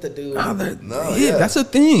fuck with the dude. No, yeah, that's a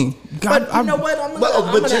thing. God, But you know what?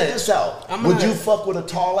 But check this out. I'm Would gonna- you fuck with a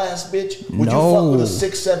tall ass bitch? Would you No. fuck with a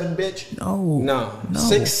 6'7" bitch? No. No.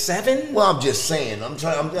 6'7"? Well, I'm just saying. I'm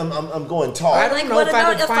going tall. I don't Like, know what if I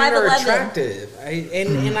about would a find her 5'11"? attractive.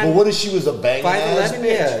 And But what if she was a banging ass 5'11",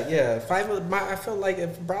 bitch? yeah. I feel like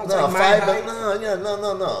if broad's No, like my five. height,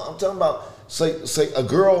 No. I'm talking about say a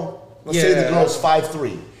girl. Let's say the Yeah. girl's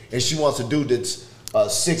 5'3" and she wants a dude that's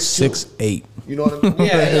 6'2". 6'8". You know what I mean?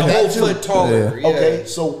 yeah, a And whole that too. foot taller. Yeah. Okay,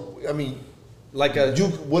 so I mean, Like a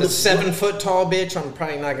what a if- 7 foot tall bitch, I'm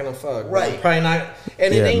probably not gonna fuck. Right. I'm probably not,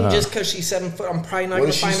 and Yeah, it ain't nah. just because she's 7 foot. I'm probably not What gonna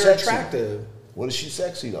if she's find her sexy? attractive. what is she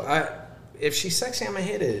sexy though? If she's sexy, I'm gonna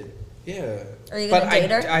hit it. Yeah. Are you But gonna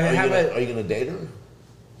date her? I have Are a. you gonna date her?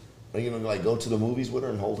 Are you gonna like go to the movies with her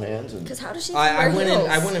and hold hands and? Because how does she I wear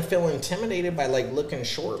heels? wouldn't feel intimidated by like looking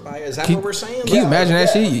short by. Is that Can- what we're saying? can you imagine that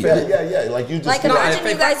shit? Yeah. Like you just Like, feel imagine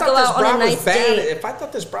you guys I thought go this out on a broad was nice bad, date. if I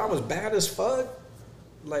thought this broad was bad as fuck,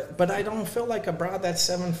 like, but I don't feel like a broad that's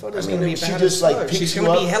 7 foot is I mean, gonna be she bad just, as like, fuck. picks She's you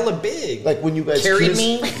gonna be up. hella big. like when you guys Carried kiss.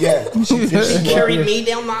 me? Yeah, she picks you up. Carried me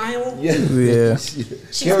down the aisle. Yeah. Yeah. She's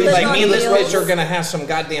Be putting like, on me and this heels. bitch are gonna have some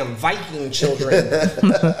goddamn Viking children.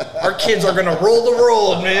 Our kids are gonna rule the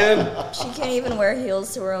world, man. She can't even wear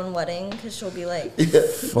heels to her own wedding because she'll be like,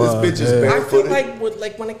 This bitch is yeah. I feel barefooted.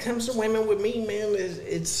 like when it comes to women with me, man,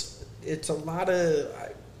 it's a lot of.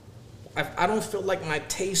 I don't feel like my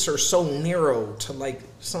tastes are so narrow to like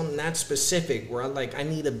something that specific where I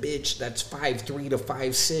need a bitch that's 5'3" to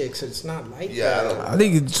 5'6". It's not like Yeah, I that. don't- I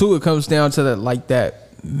think too it comes down to that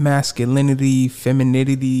masculinity,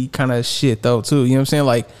 femininity kind of shit though too. You know what I'm saying?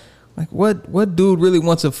 Like what dude really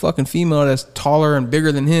wants a fucking female that's taller and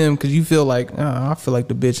bigger than him? Because you feel like I feel like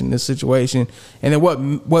the bitch in this situation. And then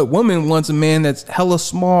what woman wants a man that's hella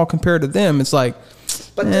small compared to them? It's like,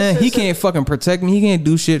 But this he isn't- can't fucking protect me. He can't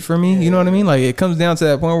do shit for me. You know what I mean? Like it comes down to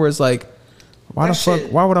that point where it's like, why That the fuck?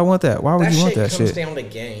 shit- Why would I want that? Why would That you want shit that comes shit? down to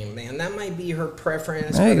game, man. That might be her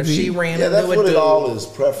preference, but if Maybe. she ran Yeah, into that's a what dude, it all is,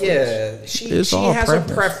 preference. Yeah, she It's all has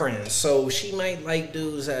preference. a preference, so she might like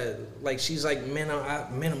dudes that like she's like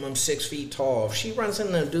minimum 6 feet tall. If she runs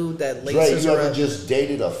into a dude that Dre, laces you her ever up, just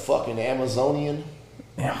dated a fucking Amazonian?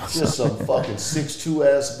 Just some fucking 6'2"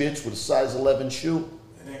 ass bitch with a size 11 shoe?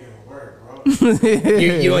 It ain't gonna work, bro.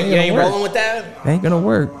 you Ain't ain't gonna rolling with that. Ain't gonna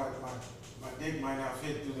work. My dick might not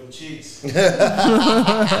fit through them cheeks. But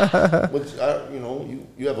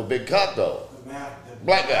you have a big cock though. The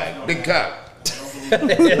Black guy, big cock.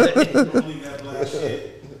 Don't believe that black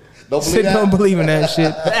shit. Don't Said believe that? don't believe in that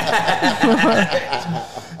shit.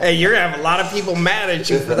 Hey, you're gonna have a lot of people mad at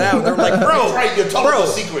you for that. They're like, bro, That's right, you told bro,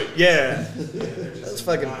 us the secret. Yeah, that's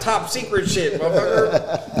fucking top secret shit,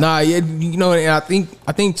 motherfucker. Nah, yeah, you know, and I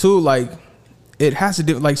think too, like, it has to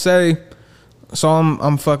do, like, say, so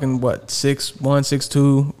I'm fucking what, 6'1",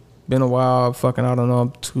 6'2", been a while, fucking, I don't know,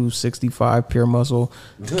 I'm 265 pure muscle.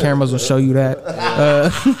 Cameras will show you that.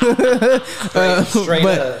 Straight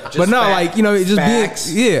up, But just no, fact- like, you know, it just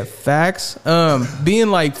facts. being facts. Being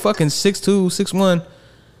like fucking 6'2", 6'1",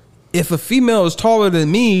 if a female is taller than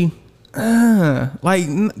me,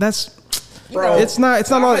 that's. Bro, It's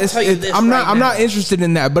not I'm all. gonna tell you this I'm right not now. interested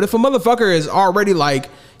in that. But if a motherfucker is already like,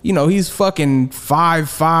 you know, he's fucking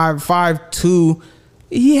 5'5", 5'2",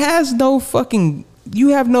 he has no fucking. You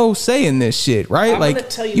have no say in this shit, right? I'm like gonna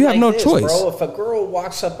tell you have like no this, choice. bro. If a girl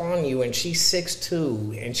walks up on you and she's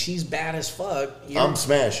 6'2" and she's bad as fuck, I'm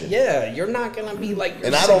smashing. Yeah, you're not gonna be like.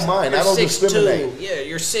 And I don't mind. I don't you're 6'2". discriminate. Yeah,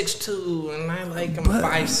 you're 6'2", and I like I'm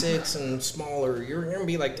 5'6" and smaller. You're gonna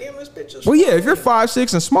be like, damn, this bitch is. Well, yeah, if you're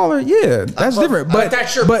 5'6" and smaller, yeah, that's different. But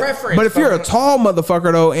that's your preference, But if you're a but- tall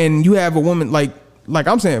motherfucker though, and you have a woman like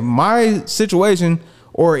I'm saying, my situation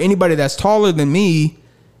or anybody that's taller than me,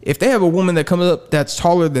 if they have a woman that comes up that's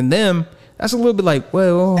taller than them, that's a little bit like,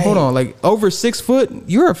 well, hold on, like over 6 foot,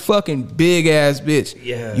 you're a fucking big ass bitch.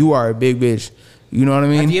 Yeah. You are a big bitch. You know what I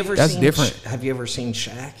mean? Have you ever that's seen, different. Have you ever seen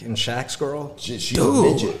Shaq and Shaq's girl? She's a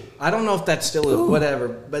midget. I don't know if that's still whatever,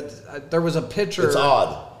 but there was a picture. It's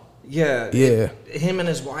odd. Yeah, Yeah. him and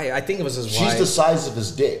his wife. I think it was his She's wife. the size of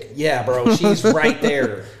his dick. Yeah, bro, she's right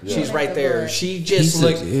there. She's right there. She just He's a-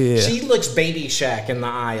 looks. yeah. She looks baby Shaq in the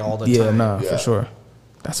eye all the Yeah, time. nah, Yeah. for sure.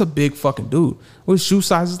 That's a big fucking dude. What his shoe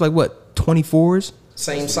size is like? What, 24s?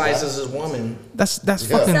 Same size as his woman. That's Yeah. It's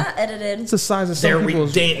fucking. not edited. It's the size of They're some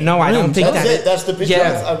people's. No, I don't think That's that. it. That's the picture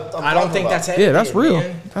Yeah, I'm I don't talking think about. that's edited. Yeah, that's real.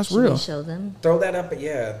 Man. That's Should we real. show them? Throw that up.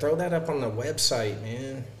 Yeah, throw that up on the website,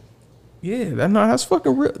 man. Yeah, that's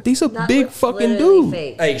fucking real. He's a That big looks fucking literally dude.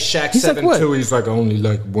 fake. Hey, Shaq He's like 7'2". what? He's like, I only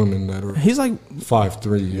like women that are He's like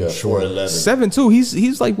 5'3" Yeah, and short. 4'11". 7'2".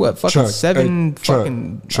 He's like what? Fucking Chuck, seven. hey, Chuck,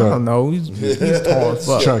 fucking. Chuck. I don't know. He's tall as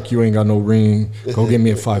fuck. Chuck, you ain't got no ring. Go get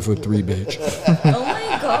me a 5'3" bitch. Oh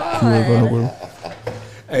my god.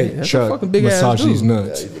 Hey, that's a Chuck, fucking big ass massage these dude.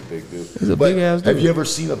 nuts. He's a big dude. He's a But big ass have dude. you ever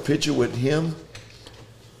seen a picture with him,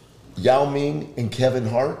 Yao Ming, and Kevin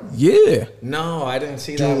Hart? Yeah, No, I didn't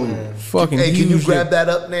see that one. fucking. Hey, can you huge. grab that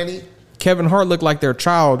up, Nanny? Kevin Hart looked like their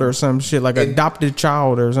child or some shit, like adopted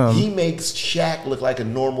child or something. He makes Shaq look like a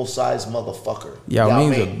normal sized motherfucker. Yao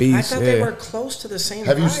Ming's a I beast. thought they Yeah. were close to the same.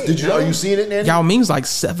 Have you? height, Did you? no? Are you seeing it, Nanny? Yao Ming's like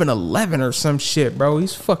 7'11" or some shit, bro.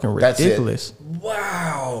 He's fucking That's it. ridiculous.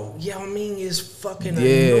 Wow, Yao Ming is fucking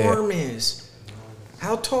Yeah. enormous.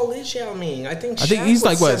 How tall is Yao Ming? I think I think Shaq he's was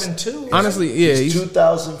like what? 7'2". Honestly, yeah, He's he's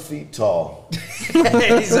 2,000 feet tall.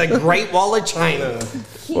 he's a Great Wall of China.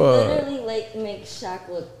 He literally like makes Shaq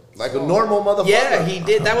look Like a normal motherfucker. Yeah, he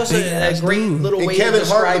did. That was Big a ass great dude. little And way Kevin to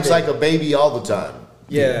Hart describe looks it. like a baby all the time.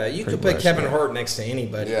 Yeah, you could pretty put much, Kevin Hart next to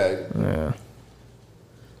anybody. Yeah. yeah.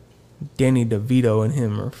 Danny DeVito and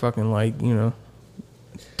him are fucking like, you know,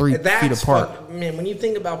 3 feet That's apart. man. When you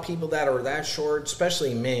think about people that are that short,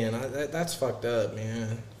 especially men, that's fucked up,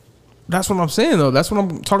 man. That's what I'm saying though. That's what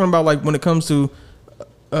I'm talking about. Like when it comes to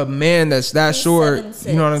a man that's that He's short, 7'6".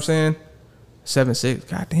 you know what I'm saying? 7'6".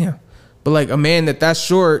 God damn. But like a man that's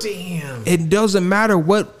short, Damn. it doesn't matter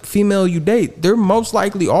what female you date. They're most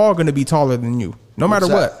likely all going to be taller than you, no matter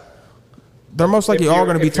What's that? what. They're most likely If all you're-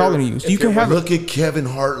 going to be if you're- taller than you. So if you can you're- have. Look at Kevin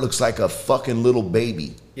Hart. Looks like a fucking little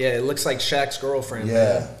baby. Yeah, it looks like Shaq's girlfriend.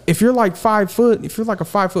 Yeah. man. If you're like 5 foot, if you're like a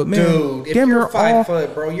 5 foot man, Dude, if damn you're near 5 all,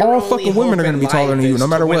 foot, bro, you're all only fucking women are hope going to be in taller than life you, is no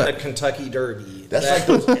matter to win what. the Kentucky Derby. That's like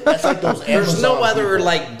those. That's like those. There's Amazon no other people.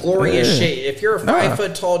 like glorious Yeah. shit. If you're a Nah. 5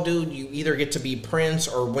 foot tall dude, you either get to be Prince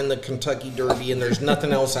or win the Kentucky Derby, and there's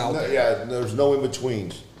nothing else out No, there. yeah, there's no in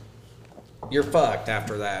betweens. You're fucked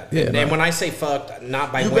after that. Yeah, and nah. when I say fucked,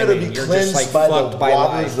 not by You women, better be you're cleansed just like by fucked the by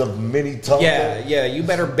waters life. of Minnetonka. Yeah, yeah. You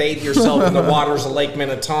better bathe yourself in the waters of Lake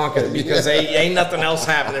Minnetonka because ain't nothing else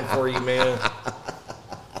happening for you, man.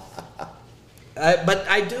 But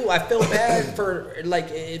I feel bad for like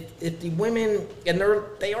if the women and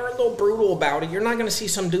they are a little brutal about it. You're not gonna see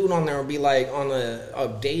some dude on there and be like on a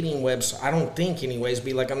dating website. I don't think anyways.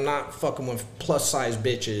 Be like I'm not fucking with plus size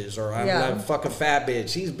bitches or I'm Yeah. not fucking fat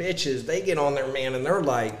bitch. These bitches they get on there, man, and they're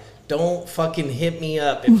like, don't fucking hit me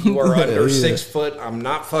up if you are under Yeah. 6 foot. I'm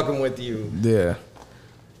not fucking with you. Yeah.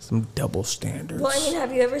 Some double standards. Well, I mean,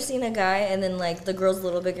 have you ever seen a guy and then like the girl's a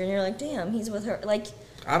little bigger and you're like, damn, he's with her. Like,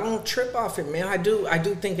 I don't trip off it, man. I do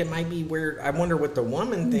think it might be weird. I wonder what the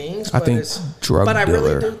woman thinks. I But think it's drug But I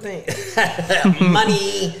dealer. really do think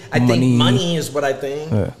money. I think money is what I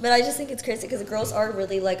think. But I just think it's crazy because girls are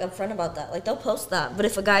really like upfront about that. Like they'll post that. But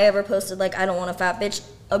if a guy ever posted like I don't want a fat bitch,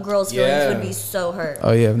 a girl's feelings Yeah. would be so hurt.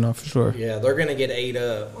 Oh yeah, no, for sure. Yeah, they're gonna get ate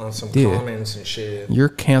up on some Yeah. comments and shit. You're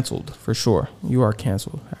canceled for sure. You are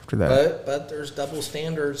canceled after that. But there's double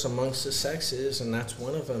standards amongst the sexes, and that's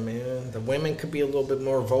one of them, man. The women could be a little bit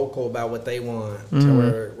more vocal about what they want, Mm-hmm.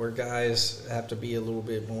 to where guys have to be a little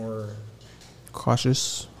bit more.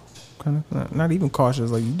 Cautious, kind of. Not even cautious.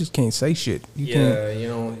 Like you just can't say shit. You Yeah, you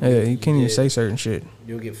know. can't. Yeah, you can't even get- say certain shit.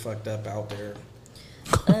 You'll get fucked up out there.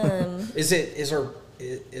 Is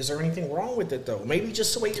there anything wrong with it though? Maybe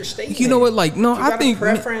just the way you're stating. You know it. what? Like, no, If you I got a think,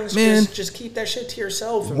 preference. man, just keep that shit to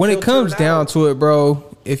yourself. And when it filter comes down out. to it, bro,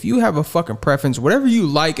 if you have a fucking preference, whatever you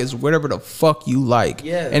like is whatever the fuck you like.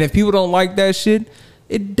 Yeah. And if people don't like that shit,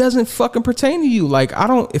 it doesn't fucking pertain to you. Like,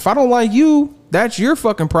 if I don't like you, that's your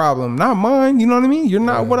fucking problem, not mine. You know what I mean? You're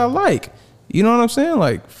not what I like. You know what I'm saying?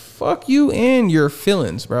 Like, fuck you and your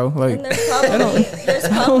feelings, bro. Like, And there's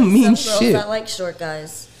probably don't mean some girls shit. that like short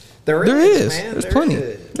guys. There is. man. There's There plenty.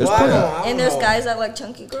 is. There's Well, plenty. I don't And there's know. guys that like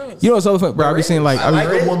chunky girls. You know what's so funny, bro? I be saying like, I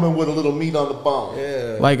like a woman with a little meat on the bone.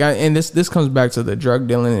 Yeah. and this comes back to the drug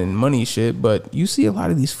dealing and money shit, but you see a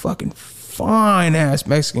lot of these fucking fine ass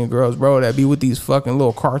Mexican girls, bro, that be with these fucking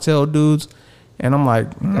little cartel dudes, and I'm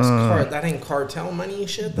like, That ain't cartel money and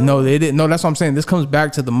shit. Though? no, they didn't. No, that's what I'm saying. This comes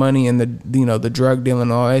back to the money and the drug dealing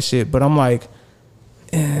and all that shit. But I'm like,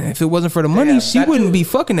 if it wasn't for the money, Yeah, she that wouldn't dude- be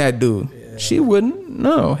fucking that dude. She wouldn't.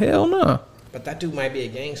 No, hell no. But that dude might be a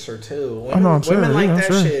gangster too. I know, I'm sure, Women like yeah, I'm that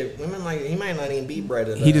sure. shit. Women like he might not even be bred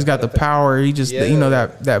of that. He just got the power. He just, you know, Yeah.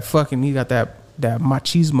 that fucking, he got that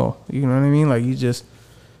machismo. You know what I mean? Like, he just,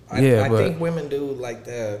 yeah, I but think women do like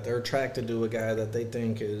that. They're attracted to a guy that they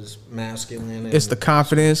think is masculine. And it's the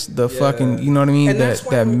confidence, the Yeah. fucking, you know what I mean? And that's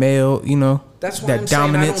That why- male, you know, That's why that I'm saying I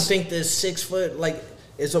don't dominance. think this 6 foot like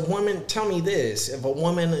is a woman. Tell me this: if a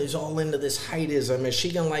woman is all into this heightism, is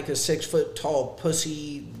she gonna like a 6 foot tall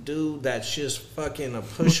pussy dude that's just fucking a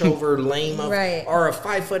pushover, lame, Right. or a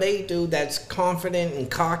 5'8" dude that's confident and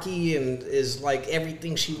cocky and is like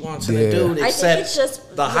everything she wants in a Yeah. dude I except think it's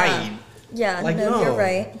just the height? Yeah, Like, no, no. you're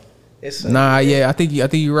right. It's Nah, yeah, I think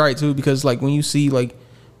you're right too, because like when you see like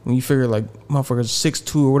when you figure like motherfuckers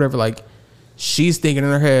 6'2" or whatever, like she's thinking in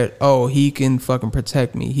her head, oh, he can fucking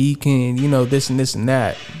protect me, he can, you know, this and this and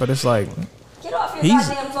that, but it's like Get off your He's-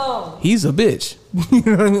 goddamn phone. he's a bitch. You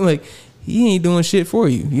know what I mean? Like he ain't doing shit for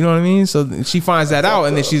you. You know what I mean? So she finds that out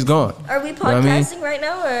and then she's gone. Are we You know what I mean? podcasting right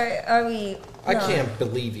now, or are we? I no. can't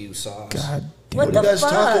believe you, Sauce. God damn. What What the are you guys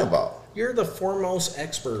fuck? talking about? You're the foremost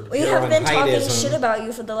expert. We here have on been talking heightism. shit about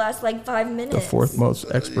you for the last like 5 minutes. The fourth most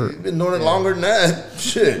expert. You've been doing it longer than that.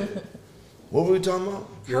 Shit. What were we talking about?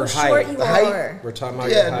 Your How height. short you The height? are. We're talking about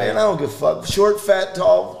Yeah, your height. man, I don't give a fuck. Short, fat,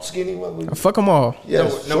 tall, skinny. What we, Fuck them all. yeah, No,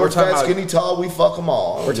 short, we're talking fat, about- skinny, tall. We fuck them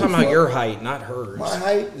all. I don't We're give talking a about fuck. your height, not hers. My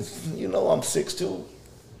height is, you know, I'm 6'2",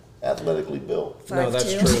 athletically built. No, that's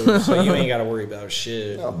 5'2". true. So you ain't got to worry about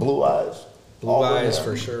shit. Yeah, blue eyes. Blue All the eyes way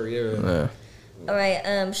for down. sure. Yeah. Yeah. All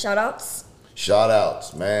right, shout outs. Shout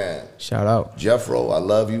outs, man. Shout out. Jeffro, I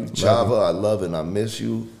love you. Chava, I love and I miss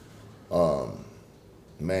you.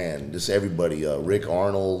 Man, just everybody. Rick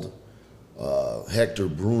Arnold, Hector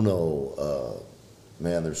Bruno.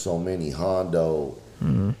 Man, there's so many. Hondo.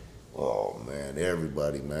 Oh man,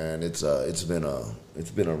 everybody, man. It's been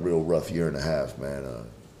a real rough year and a half, man.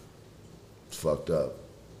 It's fucked up.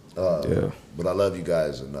 Yeah. But I love you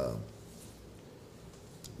guys, and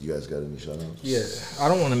you guys got any shout outs? Yeah, I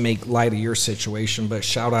don't want to make light of your situation, but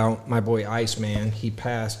shout out my boy Iceman. He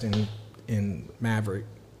passed in Maverick,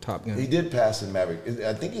 Top Gun. He did pass in Maverick.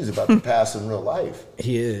 I think he's about to pass in real life,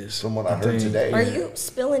 He is. from what I heard think. today. Are you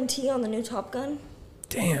spilling tea on the new Top Gun?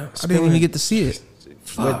 Damn. I didn't even get to see it.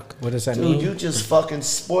 Fuck. What does that Dude, mean? you just fucking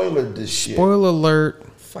spoilered this shit. Spoiler alert.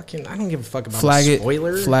 Fucking, I don't give a fuck about Flag it.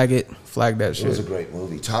 spoiler. Flag it. Flag that It was a shit. great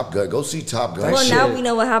movie. Top Gun. Go see Top Gun. Well, Shit. now we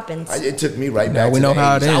know what happens. It took me right Now back we to know the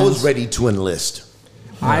how it 80s. I was ends. ready to enlist.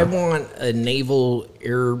 I want a naval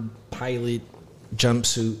air pilot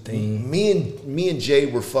jumpsuit thing. Me and Jay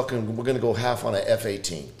were gonna go half on a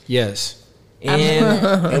F-18. Yes.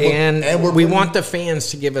 And we're we putting- want the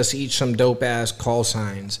fans to give us each some dope ass call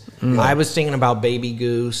signs. I was thinking about Baby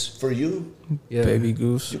Goose. For you, Yeah. Baby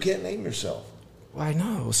Goose. you can't name yourself. Well, I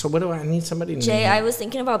know. So what do I need somebody to Jay, name? I was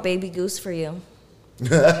thinking about Baby Goose for you.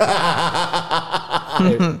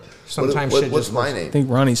 Sometimes shit What's just my I name? think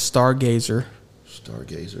Ronnie's Stargazer.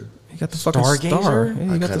 Stargazer. You got the fucking Stargazer? star. Yeah,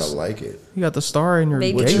 I you got kind of the like it. you got the star in your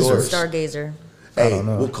Baby What's Goose gazer. and yours? Stargazer. Hey, don't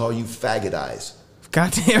know. we'll call you Faggot Eyes. Of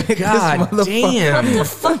God damn it! God this damn. What the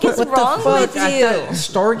fuck is wrong with I you? thought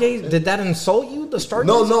Stargaze, did that insult you? The Stargaze?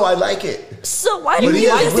 No, I like it. So why You do But you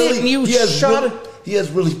liked it and you he has shut really, he has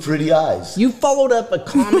really pretty eyes. You followed up a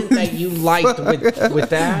comment that you liked with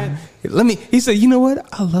that? He said, you know what?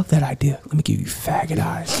 I love that idea. Let me give you faggot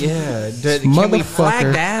eyes. Yeah. Can we flag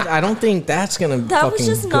Motherfucker. that? I don't think that's going to That was fucking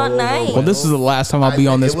just go not over nice. Well, this is the last time I'll be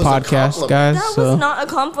on this It was a podcast, compliment. guys. That So was not a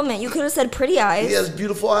compliment. You could have said pretty eyes. He has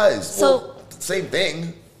beautiful eyes. So- Well, same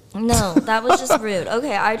thing. No, that was just rude.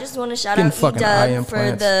 Okay, I just want to shout Getting out fucking eye E-Dub for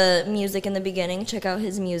implants. the music in the beginning. Check out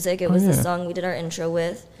his music. It was the yeah. song we did our intro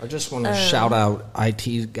with. I just want to shout out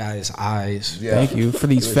IT guy's eyes. Yeah. thank you for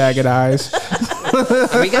these faggot eyes.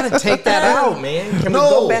 We got to take that out, man. Can we No,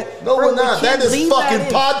 go back? no, Bro, we're not. we That can't is leave fucking that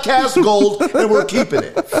in. podcast gold, and we're keeping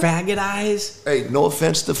it. Faggot eyes. Hey, no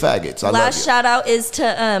offense to faggots. I love Last you. shout out is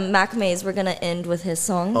to Mac Mays. We're gonna end with his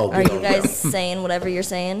song. Oh, Are good you on guys you. saying whatever you're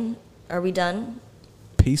saying? Are we done?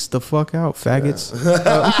 Peace the fuck out, faggots.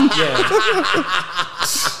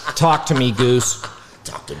 Talk to me, Goose.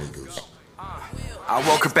 Talk to me, Goose. I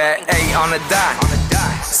woke up at 8 on the dot.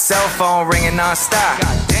 Cell phone ringing non-stop.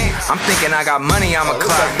 I'm thinking I got money on my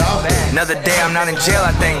clock. Another day I'm not in jail,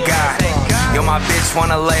 I thank God. Yo, my bitch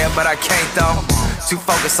wanna lay up, but I can't though. Too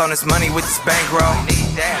focused on this money with this bankroll.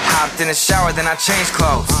 Hopped in the shower, then I changed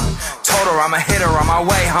clothes. Told her I'ma hit her on my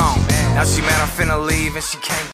way home. Now she mad I'm finna leave and she can't.